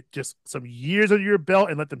young, get just some years under your belt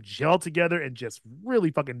and let them gel together and just really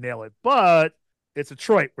fucking nail it. But it's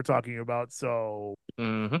Detroit we're talking about. So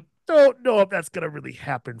Hmm. don't know if that's going to really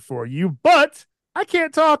happen for you, but I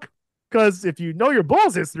can't talk because if you know your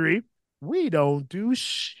Bulls history, we don't do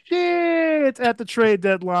shit at the trade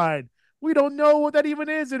deadline. We don't know what that even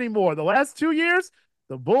is anymore. The last 2 years,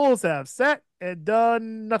 the Bulls have sat and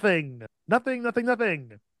done nothing. Nothing, nothing,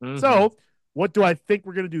 nothing. Hmm. So, what do I think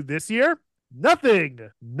we're going to do this year? Nothing.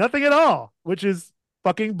 Nothing at all, which is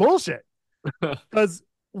fucking bullshit. Because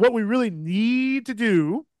what we really need to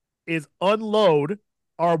do is unload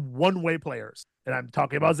our one-way players. And I'm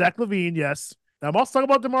talking about Zach LaVine, yes. And I'm also talking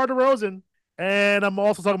about DeMar DeRozan, and I'm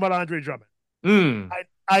also talking about Andre Drummond. Mm.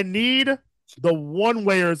 I need the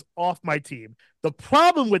one-wayers off my team. The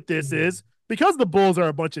problem with this is because the Bulls are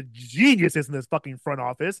a bunch of geniuses in this fucking front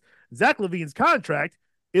office, Zach LaVine's contract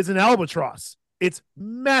is an albatross. It's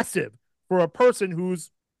massive for a person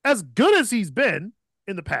who's as good as he's been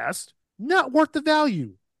in the past, not worth the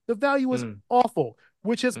value. The value is Mm. awful,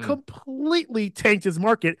 which has Mm. completely tanked his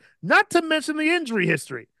market, not to mention the injury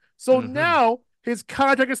history. So Hmm. now his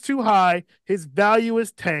contract is too high, his value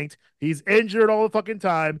is tanked, he's injured all the fucking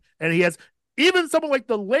time, and he has even someone like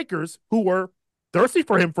the Lakers who were thirsty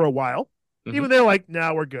for him for a while, Hmm. even they're like,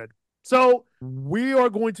 nah, we're good. So we are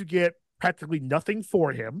going to get practically nothing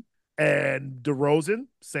for him. And DeRozan,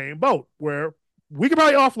 same boat, where we could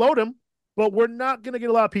probably offload him, but we're not going to get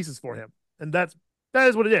a lot of pieces for him. And that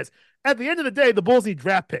is what it is. At the end of the day, the Bulls need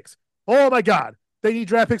draft picks. Oh my God. They need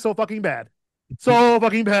draft picks so fucking bad. So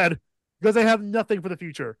fucking bad. Because they have nothing for the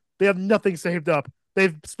future. They have nothing saved up.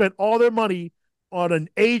 They've spent all their money on an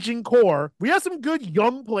aging core. We have some good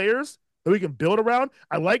young players that we can build around.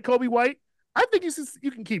 I like Kobe White. I think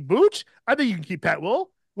you can keep Booch. I think you can keep Pat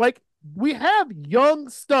Will. Like we have young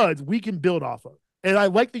studs we can build off of, and I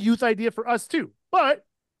like the youth idea for us too. But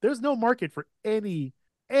there's no market for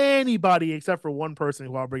anybody except for one person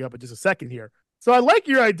who I'll bring up in just a second here. So I like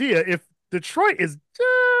your idea. If Detroit is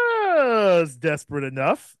just desperate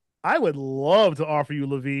enough, I would love to offer you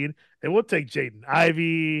Levine, and we'll take Jaden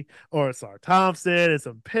Ivey or Sar Thompson and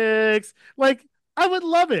some picks. Like I would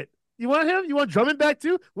love it. You want him? You want Drummond back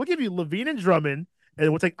too? We'll give you Levine and Drummond, and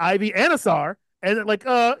we'll take Ivy and Asar, and then like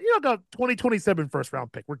got 2027 first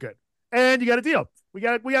round pick. We're good. And you got a deal. We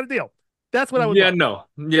got a deal. That's what I would Yeah, love. no.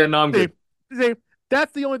 Yeah, no, I'm See, good. see,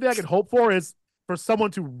 that's the only thing I can hope for is for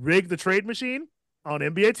someone to rig the trade machine on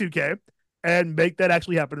NBA 2K and make that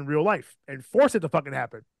actually happen in real life and force it to fucking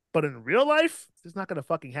happen. But in real life, it's not going to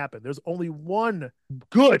fucking happen. There's only one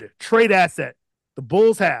good trade asset the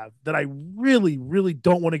Bulls have that I really, really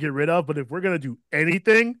don't want to get rid of. But if we're going to do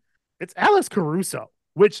anything, it's Alex Caruso,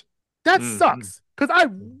 which that Mm-hmm. sucks because I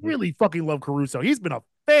Mm-hmm. really fucking love Caruso. He's been a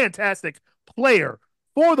fantastic player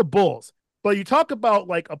for the Bulls. But you talk about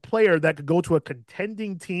like a player that could go to a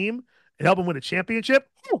contending team and help him win a championship.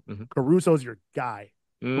 Whew, Mm-hmm. Caruso's your guy.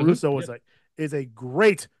 Mm-hmm. Caruso Yeah. is a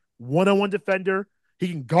great one-on-one defender. He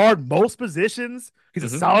can guard most positions. He's a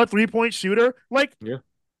Mm-hmm. solid 3-point shooter. Like, Yeah.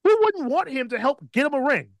 who wouldn't want him to help get him a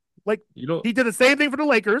ring? Like, You know, he did the same thing for the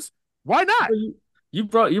Lakers. Why not? you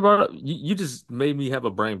brought up you just made me have a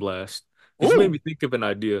brain blast because you made Ooh, me think of an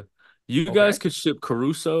idea. You okay. guys could ship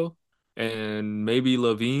Caruso and maybe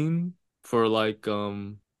Levine for like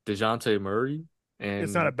DeJounte Murray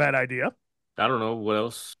It's not a and bad idea. I don't know what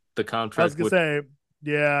else the I was contract gonna would say,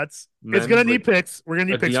 yeah, it's gonna mend need like picks. We're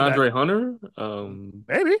gonna a need picks for that. DeAndre Hunter.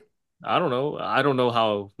 Maybe. I don't know. I don't know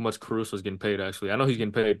how much Caruso's getting paid actually. I know he's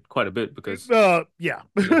getting paid quite a bit because Yeah. yeah,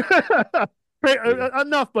 yeah,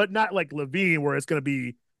 Enough, but not like Levine, where it's gonna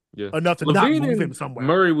be yeah. enough to not Levine move him and somewhere.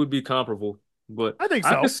 Murray would be comparable, but I think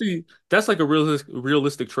I could so. see that's like a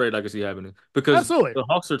realistic trade I could see happening because Absolutely. the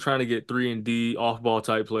Hawks are trying to get 3 and D off ball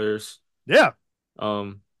type players. Yeah.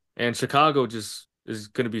 Um, and Chicago just is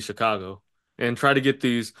going to be Chicago and try to get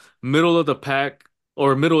these middle of the pack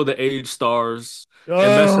or middle of the age stars and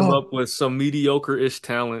mess them Oh, up with some mediocre-ish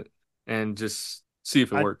talent and just see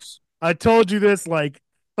if it I works. I told you this like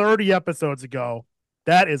 30 episodes ago.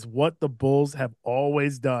 That is what the Bulls have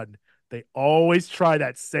always done. They always try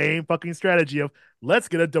that same fucking strategy of let's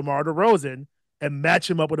get a DeMar DeRozan and match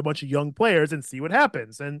him up with a bunch of young players and see what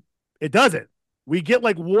happens. And it doesn't. We get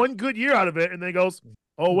like one good year out of it, and then it goes,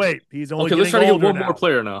 oh wait, he's only Okay, let's getting try to get older one more now.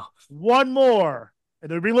 player now. One more, and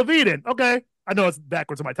then bring Levine in. Okay, I know it's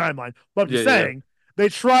backwards on my timeline, but I'm Yeah, just yeah. saying they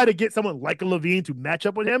try to get someone like a Levine to match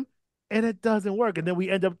up with him, and it doesn't work. And then we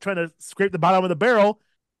end up trying to scrape the bottom of the barrel,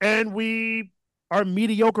 and we are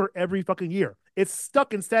mediocre every fucking year. It's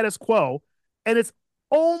stuck in status quo, and it's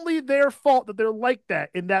only their fault that they're like that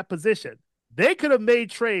in that position. They could have made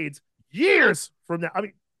trades years from now. I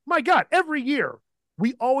mean, my God, every year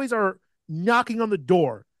we always are knocking on the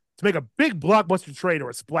door to make a big blockbuster trade or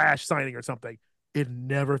a splash signing or something. It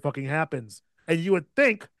never fucking happens. And you would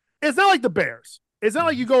think it's not like the Bears. It's not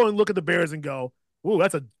like you Mhm. go and look at the Bears and go, "Ooh,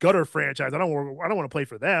 that's a gutter franchise. I don't want to play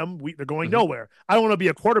for them. They're going Mhm. nowhere. I don't want to be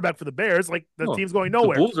a quarterback for the Bears. Like the No, team's going the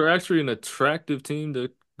nowhere." Bulls are actually an attractive team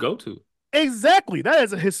to go to. Exactly. That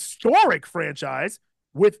is a historic franchise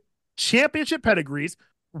with championship pedigrees.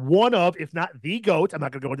 One of, if not the GOAT. I'm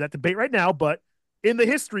not going to go into that debate right now, but in the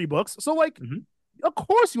history books. So, like, Mhm. of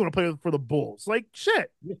course you want to play for the Bulls. Like,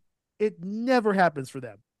 shit. Yeah. It never happens for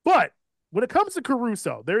them. But when it comes to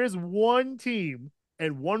Caruso, there is one team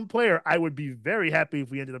and one player I would be very happy if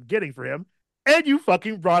we ended up getting for him. And you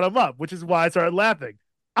fucking brought him up, which is why I started laughing.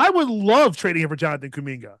 I would love trading him for Jonathan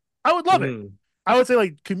Kuminga. I would love it. Mm. I would say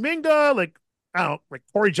like Kuminga, like I don't know, like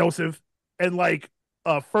Corey Joseph, and like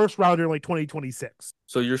a first rounder in like 2026.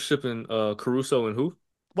 So you're shipping Caruso and who?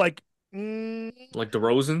 Like Like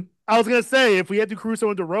DeRozan? I was gonna say if we had to Caruso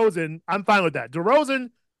and DeRozan, I'm fine with that. DeRozan,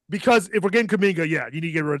 because if we're getting Kaminga, yeah,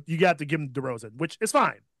 you got to give him DeRozan, which is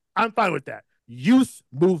fine. I'm fine with that. Youth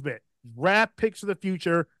movement, draft picks for the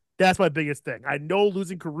future. That's my biggest thing. I know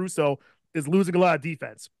losing Caruso is losing a lot of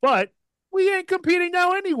defense, but we ain't competing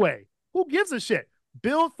now anyway. Who gives a shit?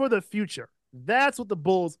 Build for the future. That's what the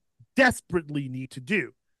Bulls desperately need to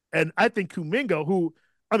do. And I think Kuminga, who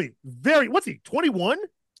I mean, very what's he, 21?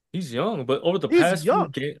 He's young, but over the He's past few young.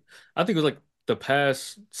 games, I think it was like the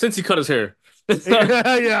past since he cut his hair.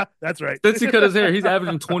 Yeah, that's right. Since he cut his hair, he's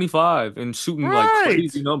averaging 25 and shooting like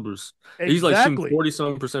crazy Right. numbers. He's like shooting Exactly.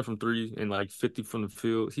 40-something% from three and like 50 from the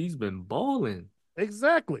field. He's been balling.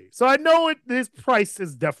 Exactly. So I know his price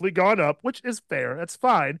has definitely gone up, which is fair. That's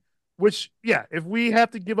fine. Which, yeah, if we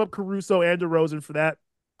have to give up Caruso and DeRozan for that,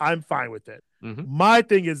 I'm fine with it. Hmm. My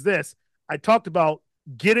thing is this: I talked about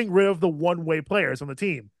getting rid of the one-way players on the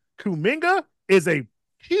team. Kuminga is a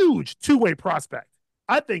huge two-way prospect.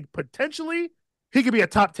 I think potentially he could be a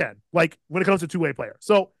top 10, like when it comes to two-way player.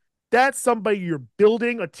 So that's somebody you're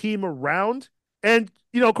building a team around. And,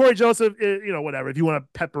 Corey Joseph, whatever. If you want to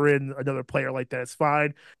pepper in another player like that, it's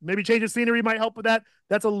fine. Maybe change of scenery might help with that.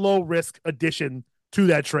 That's a low risk addition to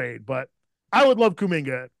that trade. But I would love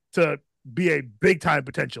Kuminga to be a big time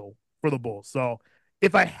potential for the Bulls. So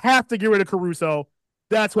if I have to get rid of Caruso,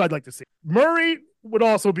 that's what I'd like to see. Murray would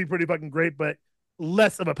also be pretty fucking great, but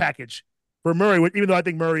less of a package for Murray, even though I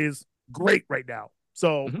think Murray is great right now.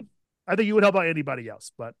 So Hmm. I think you would help out anybody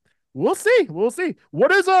else, but we'll see. We'll see.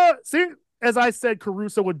 What is seeing as I said,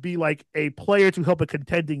 Caruso would be like a player to help a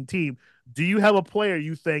contending team. Do you have a player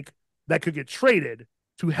you think that could get traded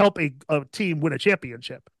to help a team win a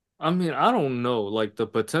championship? I mean, I don't know, like the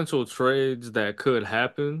potential trades that could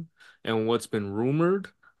happen and what's been rumored.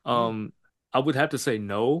 Mm, Um, I would have to say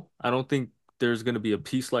no. I don't think there's going to be a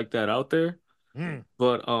piece like that out there. mm.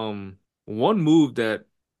 But one move that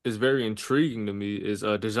is very intriguing to me is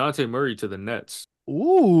DeJounte Murray to the Nets.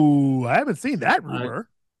 Ooh, I haven't seen that I rumor.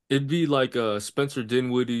 It'd be like Spencer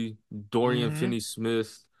Dinwiddie, Dorian Mm-hmm.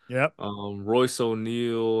 Finney-Smith, Yep. Royce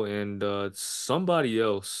O'Neal, and somebody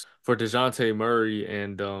else for DeJounte Murray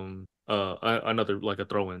and another like a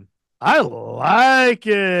throw-in. I like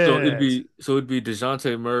So it'd it. be so it'd be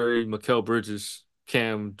DeJounte Murray, Mikal Bridges,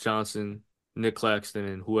 Cam Johnson, Nick Claxton,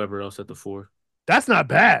 and whoever else at the four. That's not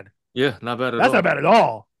bad. Yeah, not bad at That's not all. bad at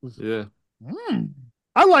all. Yeah, Mm.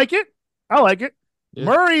 I like it. I like it. yeah,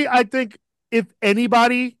 Murray, I think if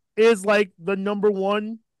anybody is like the number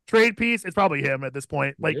one trade piece, it's probably him at this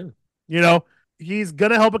point. Like, yeah. you know, he's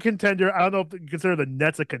gonna help a contender. I don't know if you consider the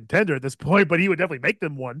Nets a contender at this point, but he would definitely make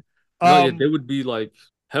them one. No, yeah, Um, they would be like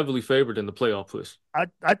heavily favored in the playoff push.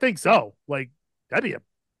 I think so. Like, that'd be a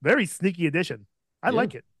very sneaky addition. I Yeah.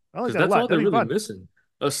 like it. I like Because that a that's lot. all they're That'd be really fun. missing.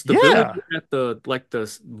 A Yeah. stability at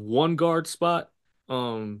the one guard spot.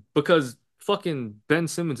 Because fucking Ben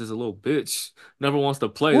Simmons is a little bitch. Never wants to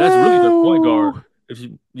play. That's really their point Woo! guard. If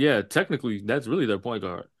you Yeah, technically that's really their point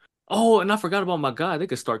guard. Oh, and I forgot about my guy. They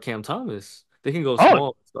could start Cam Thomas. They can go Oh,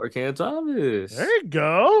 small, start Cam there Thomas. you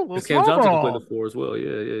go. Little Because Cam small Johnson can play the ball. four as well.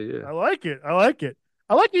 Yeah, yeah, yeah. I like it. I like it.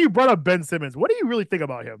 I like that you brought up Ben Simmons. What do you really think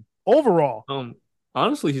about him overall? Um,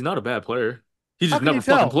 Honestly, he's not a bad player. He How just can you never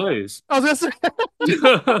fucking tell? plays. I was gonna say,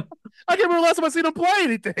 I can't remember the last time I seen him play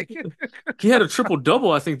anything. He had a triple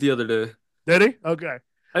double, I think, the other day. Did he? Okay.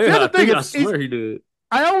 See, that's Yeah, the thing. I It's swear he did.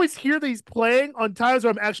 I always hear that he's playing on times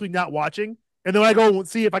where I'm actually not watching, and then when I go and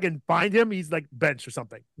see if I can find him, he's like bench or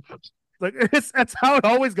something. Like that's how it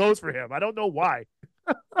always goes for him. I don't know why.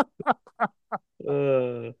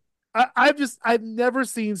 Uh, I've never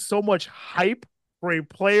seen so much hype for a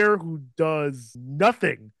player who does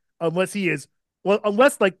nothing unless he is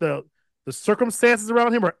unless like the circumstances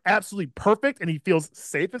around him are absolutely perfect and he feels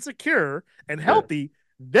safe and secure and yeah. healthy.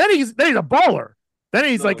 Then he's a baller. Then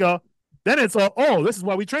he's like No. a then it's a oh this is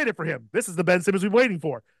why we traded for him. This is the Ben Simmons we've been waiting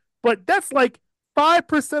for. But that's like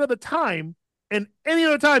 5% of the time, and any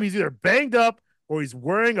other time he's either banged up or he's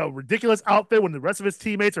wearing a ridiculous outfit when the rest of his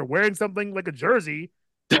teammates are wearing something like a jersey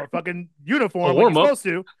or a fucking A uniform like he's warm up. supposed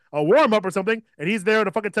to, a warm up or something, and he's there in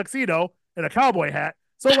a fucking tuxedo and a cowboy hat.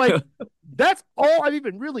 So like that's all I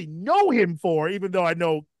even really know him for, even though I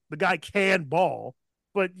know the guy can ball.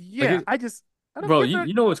 But Like, yeah, I don't bro, get that.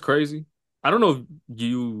 you know what's crazy? I don't know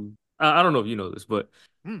if I don't know if you know this, but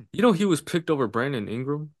Hmm. you know he was picked over Brandon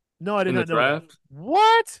Ingram No, I did in the not know that. draft.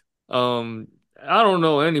 What? Um, I don't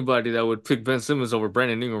know anybody that would pick Ben Simmons over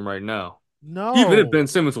Brandon Ingram right now, even if No. Ben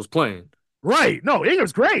Simmons was playing. Right. No,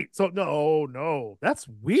 Ingram's great. So no, no. That's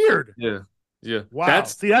weird. Yeah, yeah. Wow.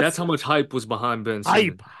 See, that's That's how much hype was behind Ben hype,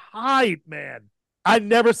 Simmons. hype, man. I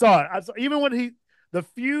never saw it. Even when the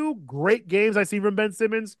few great games I see from Ben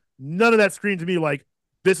Simmons, none of that screamed to me like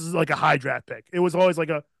this is like a high draft pick. It was always like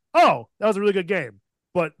oh, that was a really good game.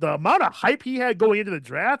 But the amount of hype he had going into the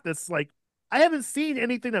draft, that's like, I haven't seen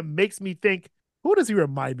anything that makes me think, who does he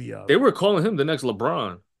remind me of? They were calling him the next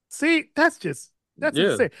LeBron. See, that's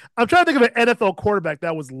Yeah. insane. I'm trying to think of an NFL quarterback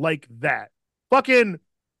that was like that. Fucking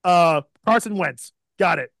Carson Wentz.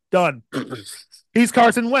 Got it. Done. He's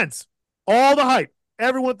Carson Wentz. All the hype.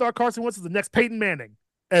 Everyone thought Carson Wentz was the next Peyton Manning.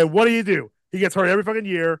 And what do? He gets hurt every fucking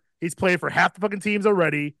year. He's played for half the fucking teams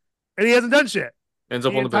already, and he hasn't done shit Ends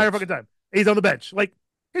up the on the entire bench. fucking time. He's on the bench. Like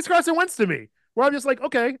he's Carson Wentz to me. Where I'm just like,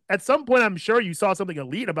 okay, at some point, I'm sure you saw something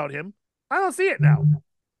elite about him. I don't see it now.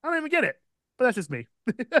 I don't even get it. But that's just me.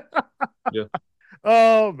 Yeah.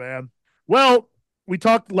 Oh man. Well, we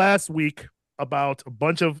talked last week about a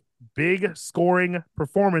bunch of big scoring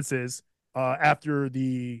performances after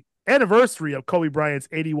the anniversary of Kobe Bryant's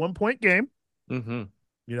 81-point game. Mm-hmm.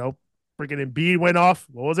 You know, freaking Embiid went off.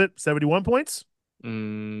 What was it? 71 points? Yeah,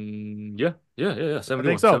 yeah, yeah, yeah. I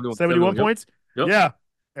think 71, so. 71, 71 71. Yep. points. Yep. Yeah.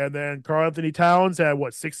 And then Carl Anthony Towns had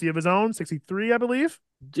what, 60 of his own? 63, I believe.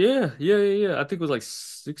 Yeah, yeah, yeah, yeah. I think it was like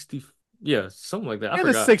 60. Yeah, something like that. I In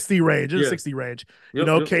the forgot. 60 range. In the Yeah. 60 range. Yep,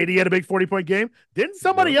 yep. KD had a big 40-point game. Didn't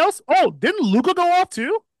somebody Yep. else? Oh, didn't Luca go off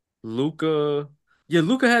too? Luca. Yeah,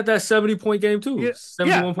 Luca had that 70-point game too. Yeah, yeah,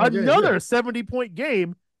 71-point game. Yeah. another 70-point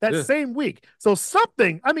game that Yeah. same week. So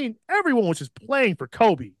something, I mean, everyone was just playing for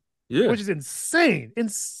Kobe, Yeah. which is insane,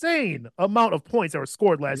 insane amount of points that were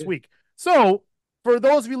scored last Yeah. week. So for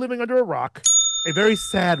those of you living under a rock, a very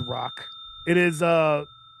sad rock, it is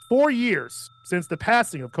 4 years since the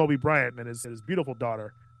passing of Kobe Bryant and his beautiful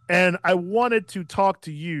daughter. And I wanted to talk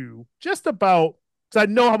to you just about, because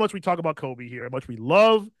I know how much we talk about Kobe here, how much we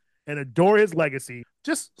love and adore his legacy.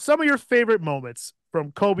 Just some of your favorite moments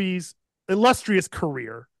from Kobe's illustrious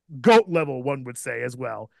career, GOAT level, one would say as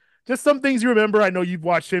well. Just some things you remember. I know you've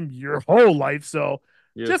watched him your whole life, so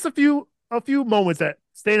Yeah. just a few moments that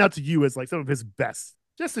stand out to you as like some of his best,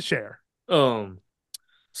 just to share. Um,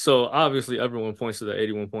 so obviously everyone points to the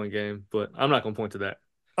 81-point game, but I'm not gonna point to that.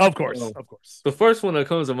 Of course, Um, of course. the first one that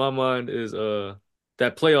comes to my mind is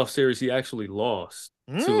that playoff series he actually lost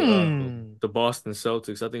to Mm, the Boston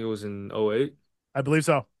Celtics. I think it was in '08. I believe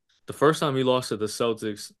so. The first time he lost to the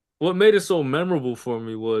Celtics, what made it so memorable for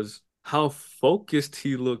me was how focused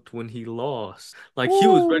he looked when he lost. Like he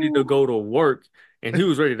was ready to Ooh. go to work and he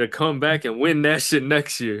was ready to come back and win that shit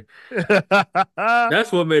next year.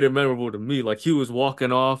 That's what made it memorable to me. Like he was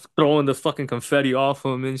walking off, throwing the fucking confetti off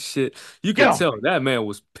him and shit. You Get could off tell me. that man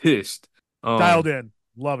was pissed. Dialed Um, in.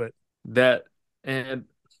 Love it. that and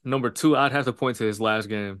number two, I'd have to point to his last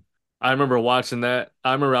game. I remember watching that.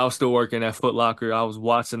 I remember I was still working at Foot Locker. I was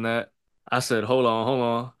watching that. I said, hold on, hold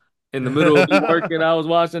on. In the middle of me working, I was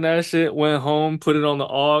watching that shit, went home, put it on the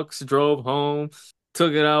aux, drove home,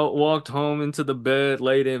 took it out, walked home into the bed,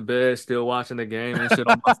 laid in bed, still watching the game and shit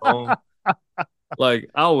on my phone. Like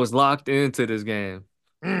I was locked into this game.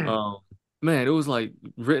 Mm, Um, man, it was like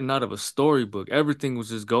written out of a storybook. Everything was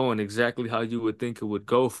just going exactly how you would think it would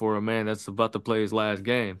go for a man that's about to play his last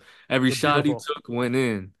game. Every shot he beautiful. took went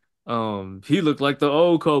in. He looked like the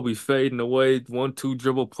old Kobe fading away, 1-2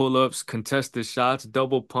 dribble pull-ups, contested shots,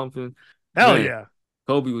 double pumping. Hell Man, yeah.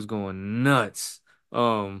 Kobe was going nuts.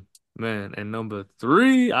 Man, and number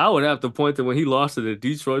three, I would have to point to when he lost to the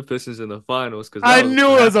Detroit Pistons in the finals because that I was knew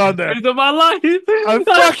the it was on happiest there. days of my I life.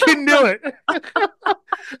 fucking knew it.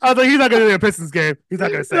 I was like, he's not gonna do a Pistons game. He's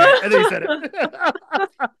not gonna say it. And then he said it.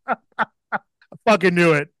 I fucking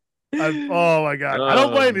knew it. Oh my god. I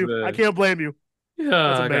don't Oh blame you. I man. can't blame you. That's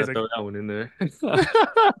Yeah, I gotta amazing. throw that one in there.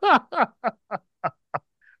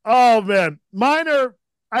 Oh man. Mine are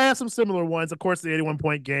I have some similar ones. Of course, the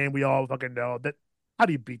 81-point game. We all fucking know that. How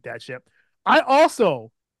do you beat that shit? I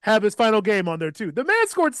also have his final game on there too. The man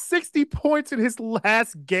scored 60 points in his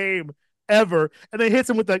last game ever, and then hits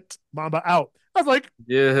him with the Mamba out. I was like,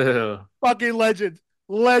 Yeah. fucking legend.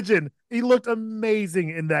 Legend. He looked amazing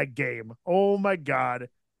in that game. Oh my God.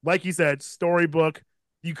 Like you said, storybook.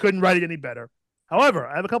 You couldn't write it any better. However,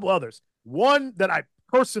 I have a couple others. One that I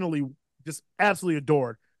personally just absolutely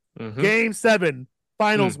adored. Mm-hmm. Game 7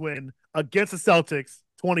 finals Mm. win against the Celtics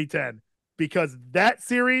 2010. Because that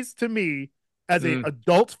series to me, as a Mm.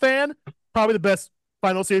 adult fan, probably the best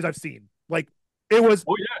final series I've seen. Like it was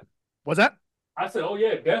Oh yeah. was that? I said, oh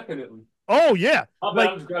yeah, definitely. Oh yeah. My bad, Like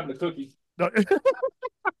I'm just grabbing the cookie.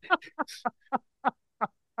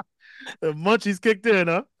 the munchies kicked in,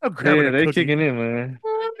 huh? I'm grabbing Yeah, a they cookie. kicking in, man.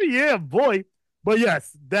 Yeah, boy. But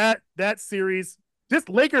yes, that series, just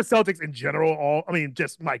Lakers Celtics in general, all I mean,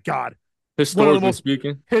 just my God, one of the Historically most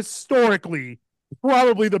speaking. historically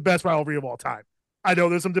probably the best rivalry of all time. I know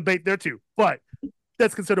there's some debate there too, but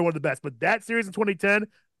that's considered one of the best. But that series in 2010,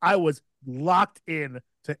 I was locked in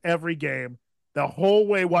to every game the whole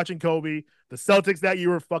way watching Kobe. The Celtics that year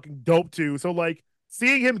were fucking dope too. So like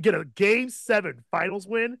seeing him get a Game 7 Finals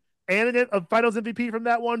win and a Finals MVP from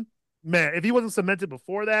that one, man, if he wasn't cemented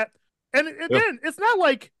before that, and Yeah. again, it's not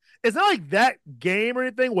like that game or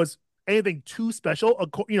anything was anything too special,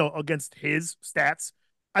 against his stats.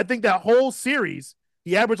 I think that whole series,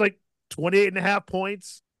 he averaged like 28 and a half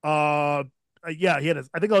points. Yeah, I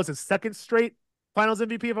think that was his second straight Finals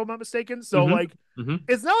MVP, if I'm not mistaken. So Mm-hmm. like, Mm-hmm.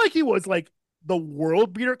 it's not like he was like the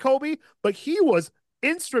world beater Kobe, but he was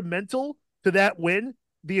instrumental to that win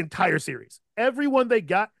the entire series. Everyone they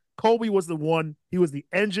got, Kobe was the one. He was the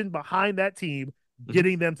engine behind that team, Mm-hmm.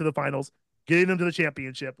 getting them to the finals. getting them to the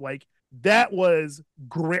championship. Like that was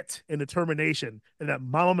grit and determination and that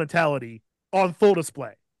mama mentality on full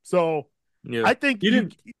display. So Yeah. I think He you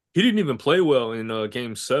didn't he didn't even play well in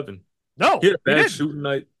game 7. He no, had a he bad didn't. shooting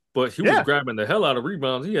night, but he was Yeah, grabbing the hell out of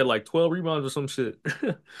rebounds. He had like 12 rebounds or some shit. I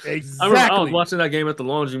remember I was exactly. watching that game at the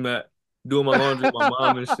laundromat, doing my laundry with my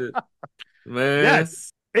mom and shit. Man,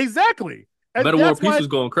 Yes, exactly. And Meta War that's Peace why was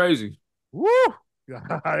going crazy. woo!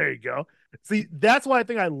 There you go. See, that's why I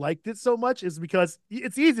think I liked it so much is because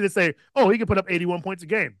it's easy to say, oh, he can put up 81 points a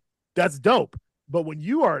game. That's dope. But when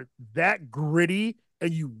you are that gritty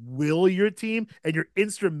and you will your team and you're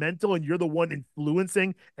instrumental and you're the one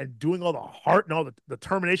influencing and doing all the heart and all the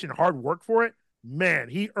determination and hard work for it, man,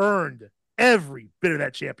 he earned every bit of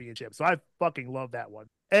that championship. So I fucking love that one.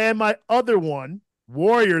 And my other one,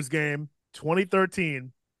 Warriors game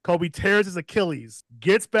 2013, Kobe tears his Achilles,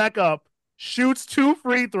 gets back up, shoots 2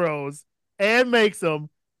 free throws and makes them,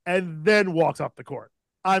 and then walks off the court.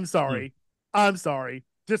 I'm Hmm. sorry. I'm sorry.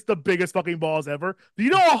 Just the biggest fucking balls ever. Do you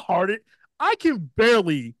know how hard it? I can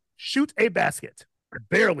barely shoot a basket.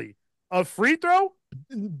 Barely. A free throw?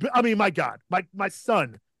 I mean, my God, my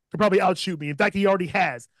son could probably outshoot me. In fact, he already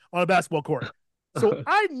has on a basketball court. So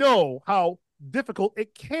I know how difficult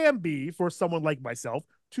it can be for someone like myself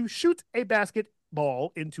to shoot a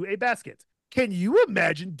basketball into a basket. Can you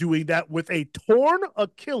imagine doing that with a torn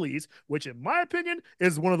Achilles, which, in my opinion,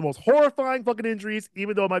 is one of the most horrifying fucking injuries,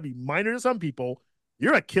 even though it might be minor to some people?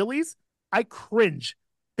 Your Achilles, I cringe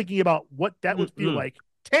thinking about what that would feel Mm-mm. like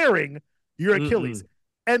tearing your Achilles. Mm-mm.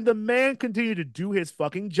 And the man continued to do his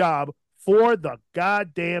fucking job for the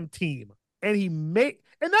goddamn team. And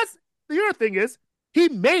and that's the other thing is, he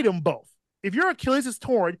made them both. If your Achilles is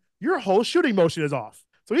torn, your whole shooting motion is off.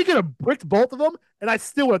 So he could have bricked both of them, and I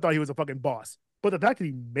still would have thought he was a fucking boss. But the fact that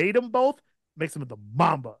he made them both makes him the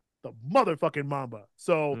Mamba, the motherfucking Mamba.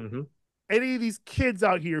 So Mm-hmm. any of these kids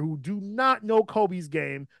out here who do not know Kobe's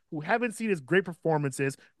game, who haven't seen his great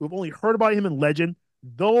performances, who have only heard about him in legend,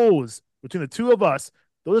 those between the two of us,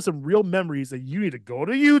 those are some real memories that you need to go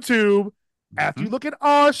to YouTube after Mm-hmm. you look at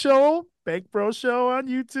our show, Bank Bro Show on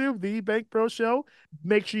YouTube, the Bank Bro Show.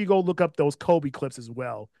 Make sure you go look up those Kobe clips as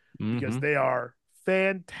well because Mm-hmm. they are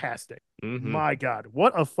fantastic. Mm-hmm. My God,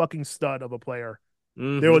 what a fucking stud of a player.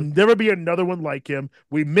 There will Mm-hmm. never be another one like him.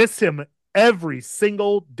 We miss him every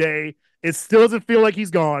single day. It still doesn't feel like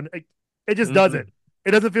he's gone. It just doesn't. Mm-mm.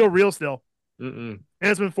 It doesn't feel real still. Mm-mm.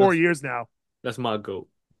 And it's been four That's years now. that's my goat.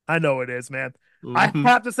 I know it is, man. I Mm-hmm.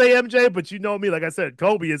 have to say MJ, but you know me, like I said,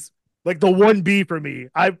 Kobe is like the 1B for me.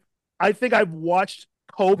 I think I've watched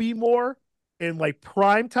Kobe more in like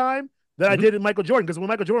prime time than I Mm-hmm. did in Michael Jordan because when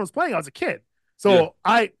Michael Jordan was playing, I was a kid. Yeah. So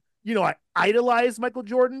I idolized Michael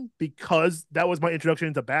Jordan because that was my introduction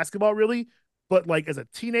into basketball, really. But like as a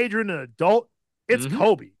teenager and an adult, it's Mm-hmm.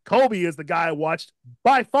 Kobe. Kobe is the guy I watched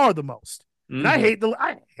by far the most. And Mm-hmm.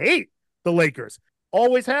 I hate the Lakers.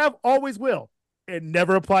 Always have, always will. It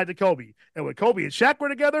never applied to Kobe. And when Kobe and Shaq were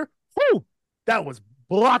together, whew, that was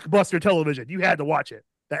blockbuster television. You had to watch it.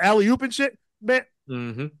 The alley oop and shit, man.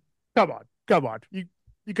 Mm-hmm. Come on.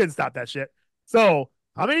 You couldn't stop that shit. So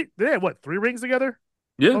how many? They had what? 3 rings together?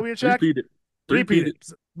 Yeah. Kobe and Shaq Three-peated. repeated.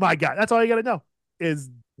 Three-peated. My God, that's all you got to know. Is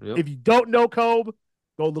Yep. if you don't know Kobe,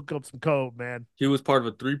 go look up some Kobe, man. He was part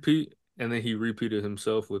of a three-peat, and then he repeated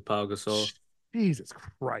himself with Pau Gasol. Jesus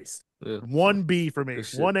Christ. Yeah. So 1B for good me.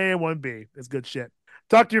 shit. 1A and 1B. It's good shit.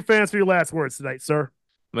 Talk to your fans for your last words tonight, sir.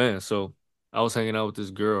 Man, so I was hanging out with this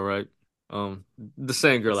girl, right? The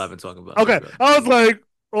same girl I've been talking about. Same Okay. girl I've been I was talking about. like,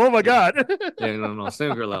 oh my Yeah. God. Yeah, no, no,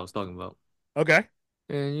 same girl I was talking about. Okay.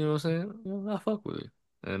 And you know what I'm saying? I fuck with her.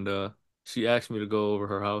 And she asked me to go over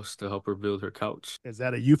her house to help her build her couch. Is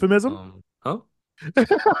that a euphemism? Huh?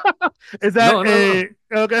 Is that No, no, a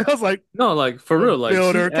no. okay? I was like, No, like for real, like she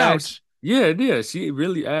builder asked, couch. yeah, yeah, she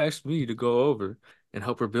really asked me to go over and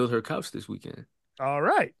help her build her couch this weekend. All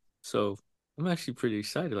right. So I'm actually pretty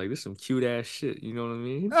excited. Like this is some cute ass shit, you know what I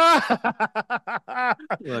mean?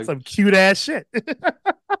 Like, Some cute ass shit.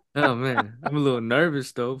 oh man, I'm a little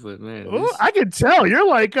nervous though, but man, Ooh, this I can tell you're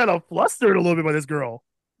like kind of flustered a little bit by this girl.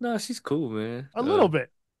 no, she's cool, man. A little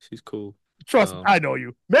bit. She's cool. Trust me, Um, I know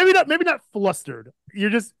you. Maybe not flustered. You're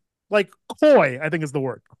just like coy, I think is the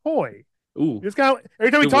word. Coy. ooh, You just kind of every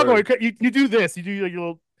time we good talk about word. it, you do this. You do like your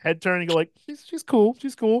little head turn and go like, she's cool.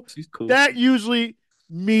 She's cool. She's cool. That usually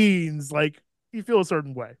means like you feel a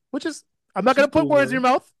certain way, which is I'm not She's gonna put cool, words in your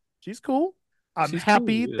man. mouth. She's cool. I'm She's cool.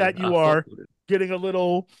 happy Yeah, that I you fuck are with it. getting a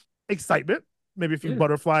little excitement, maybe a few Yeah.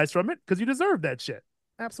 butterflies from it, because you deserve that shit.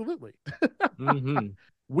 Absolutely. Mm-hmm.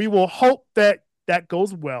 We will hope that that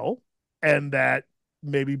goes well and that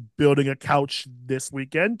maybe building a couch this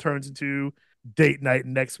weekend turns into date night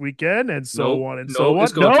next weekend, and so Nope, on and so nope.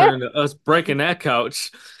 It's on. gonna No. turn into us breaking that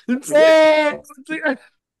couch. Oh, We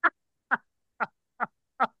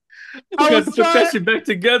I got was to put that trying. shit back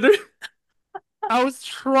together. I was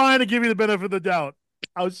trying to give you the benefit of the doubt.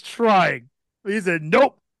 I was trying. He said,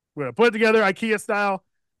 "Nope, we're gonna put it together IKEA style,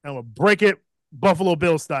 and we'll break it Buffalo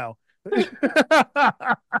Bill style."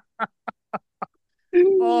 Oh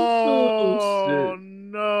Oh shit.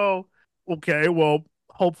 no. Okay, well,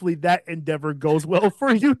 hopefully that endeavor goes well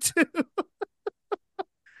for you too.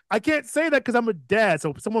 I can't say that because I'm a dad.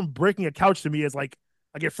 So someone breaking a couch to me is like,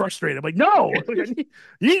 I get frustrated. I'm like, no, you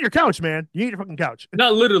need your couch, man. You need your fucking couch.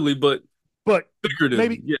 Not literally, but But figuratively.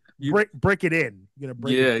 maybe Yeah. You break it in. You're gonna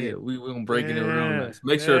break it yeah. in. We gonna break it in real Yeah, nice.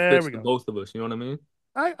 Make sure it there fits we the go. both of us, you know what I mean?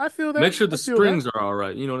 I feel that. Make sure the I feel that. springs are all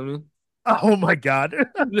right, you know what Oh my god.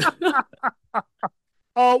 I mean?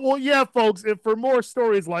 Oh, well, yeah, folks. And for more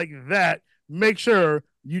stories like that, make sure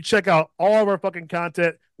you check out all of our fucking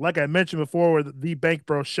content. Like I mentioned before, we're the Bank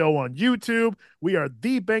Bro Show on YouTube. We are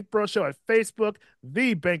the Bank Bro Show at Facebook,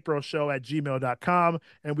 the Bank Bro Show at gmail.com,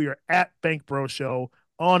 and we are at Bank Bro Show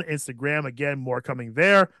on Instagram. Again, more coming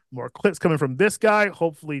there, more clips coming from this guy.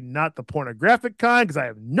 Hopefully, not the pornographic kind, because I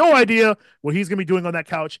have no idea what he's going to be doing on that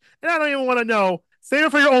couch. And I don't even want to know. Save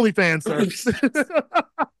it for your OnlyFans, sir.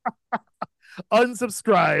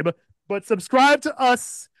 Unsubscribe, but subscribe to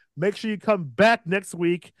us. Make sure you come back next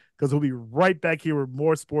week because we'll be right back here with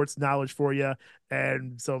more sports knowledge for you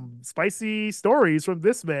and some spicy stories from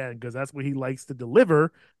this man because that's what he likes to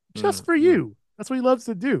deliver just for Mm. you. That's what he loves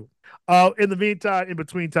to do. In the meantime, in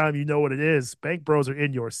between time, you know what it is. Bank Bros are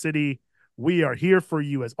in your city. We are here for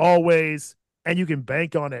you as always, and you can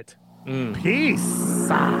bank on it. Mm. Peace.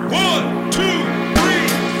 One, two,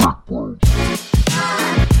 three.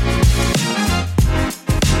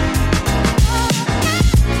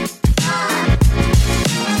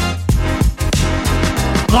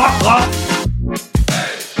 Lock, lock.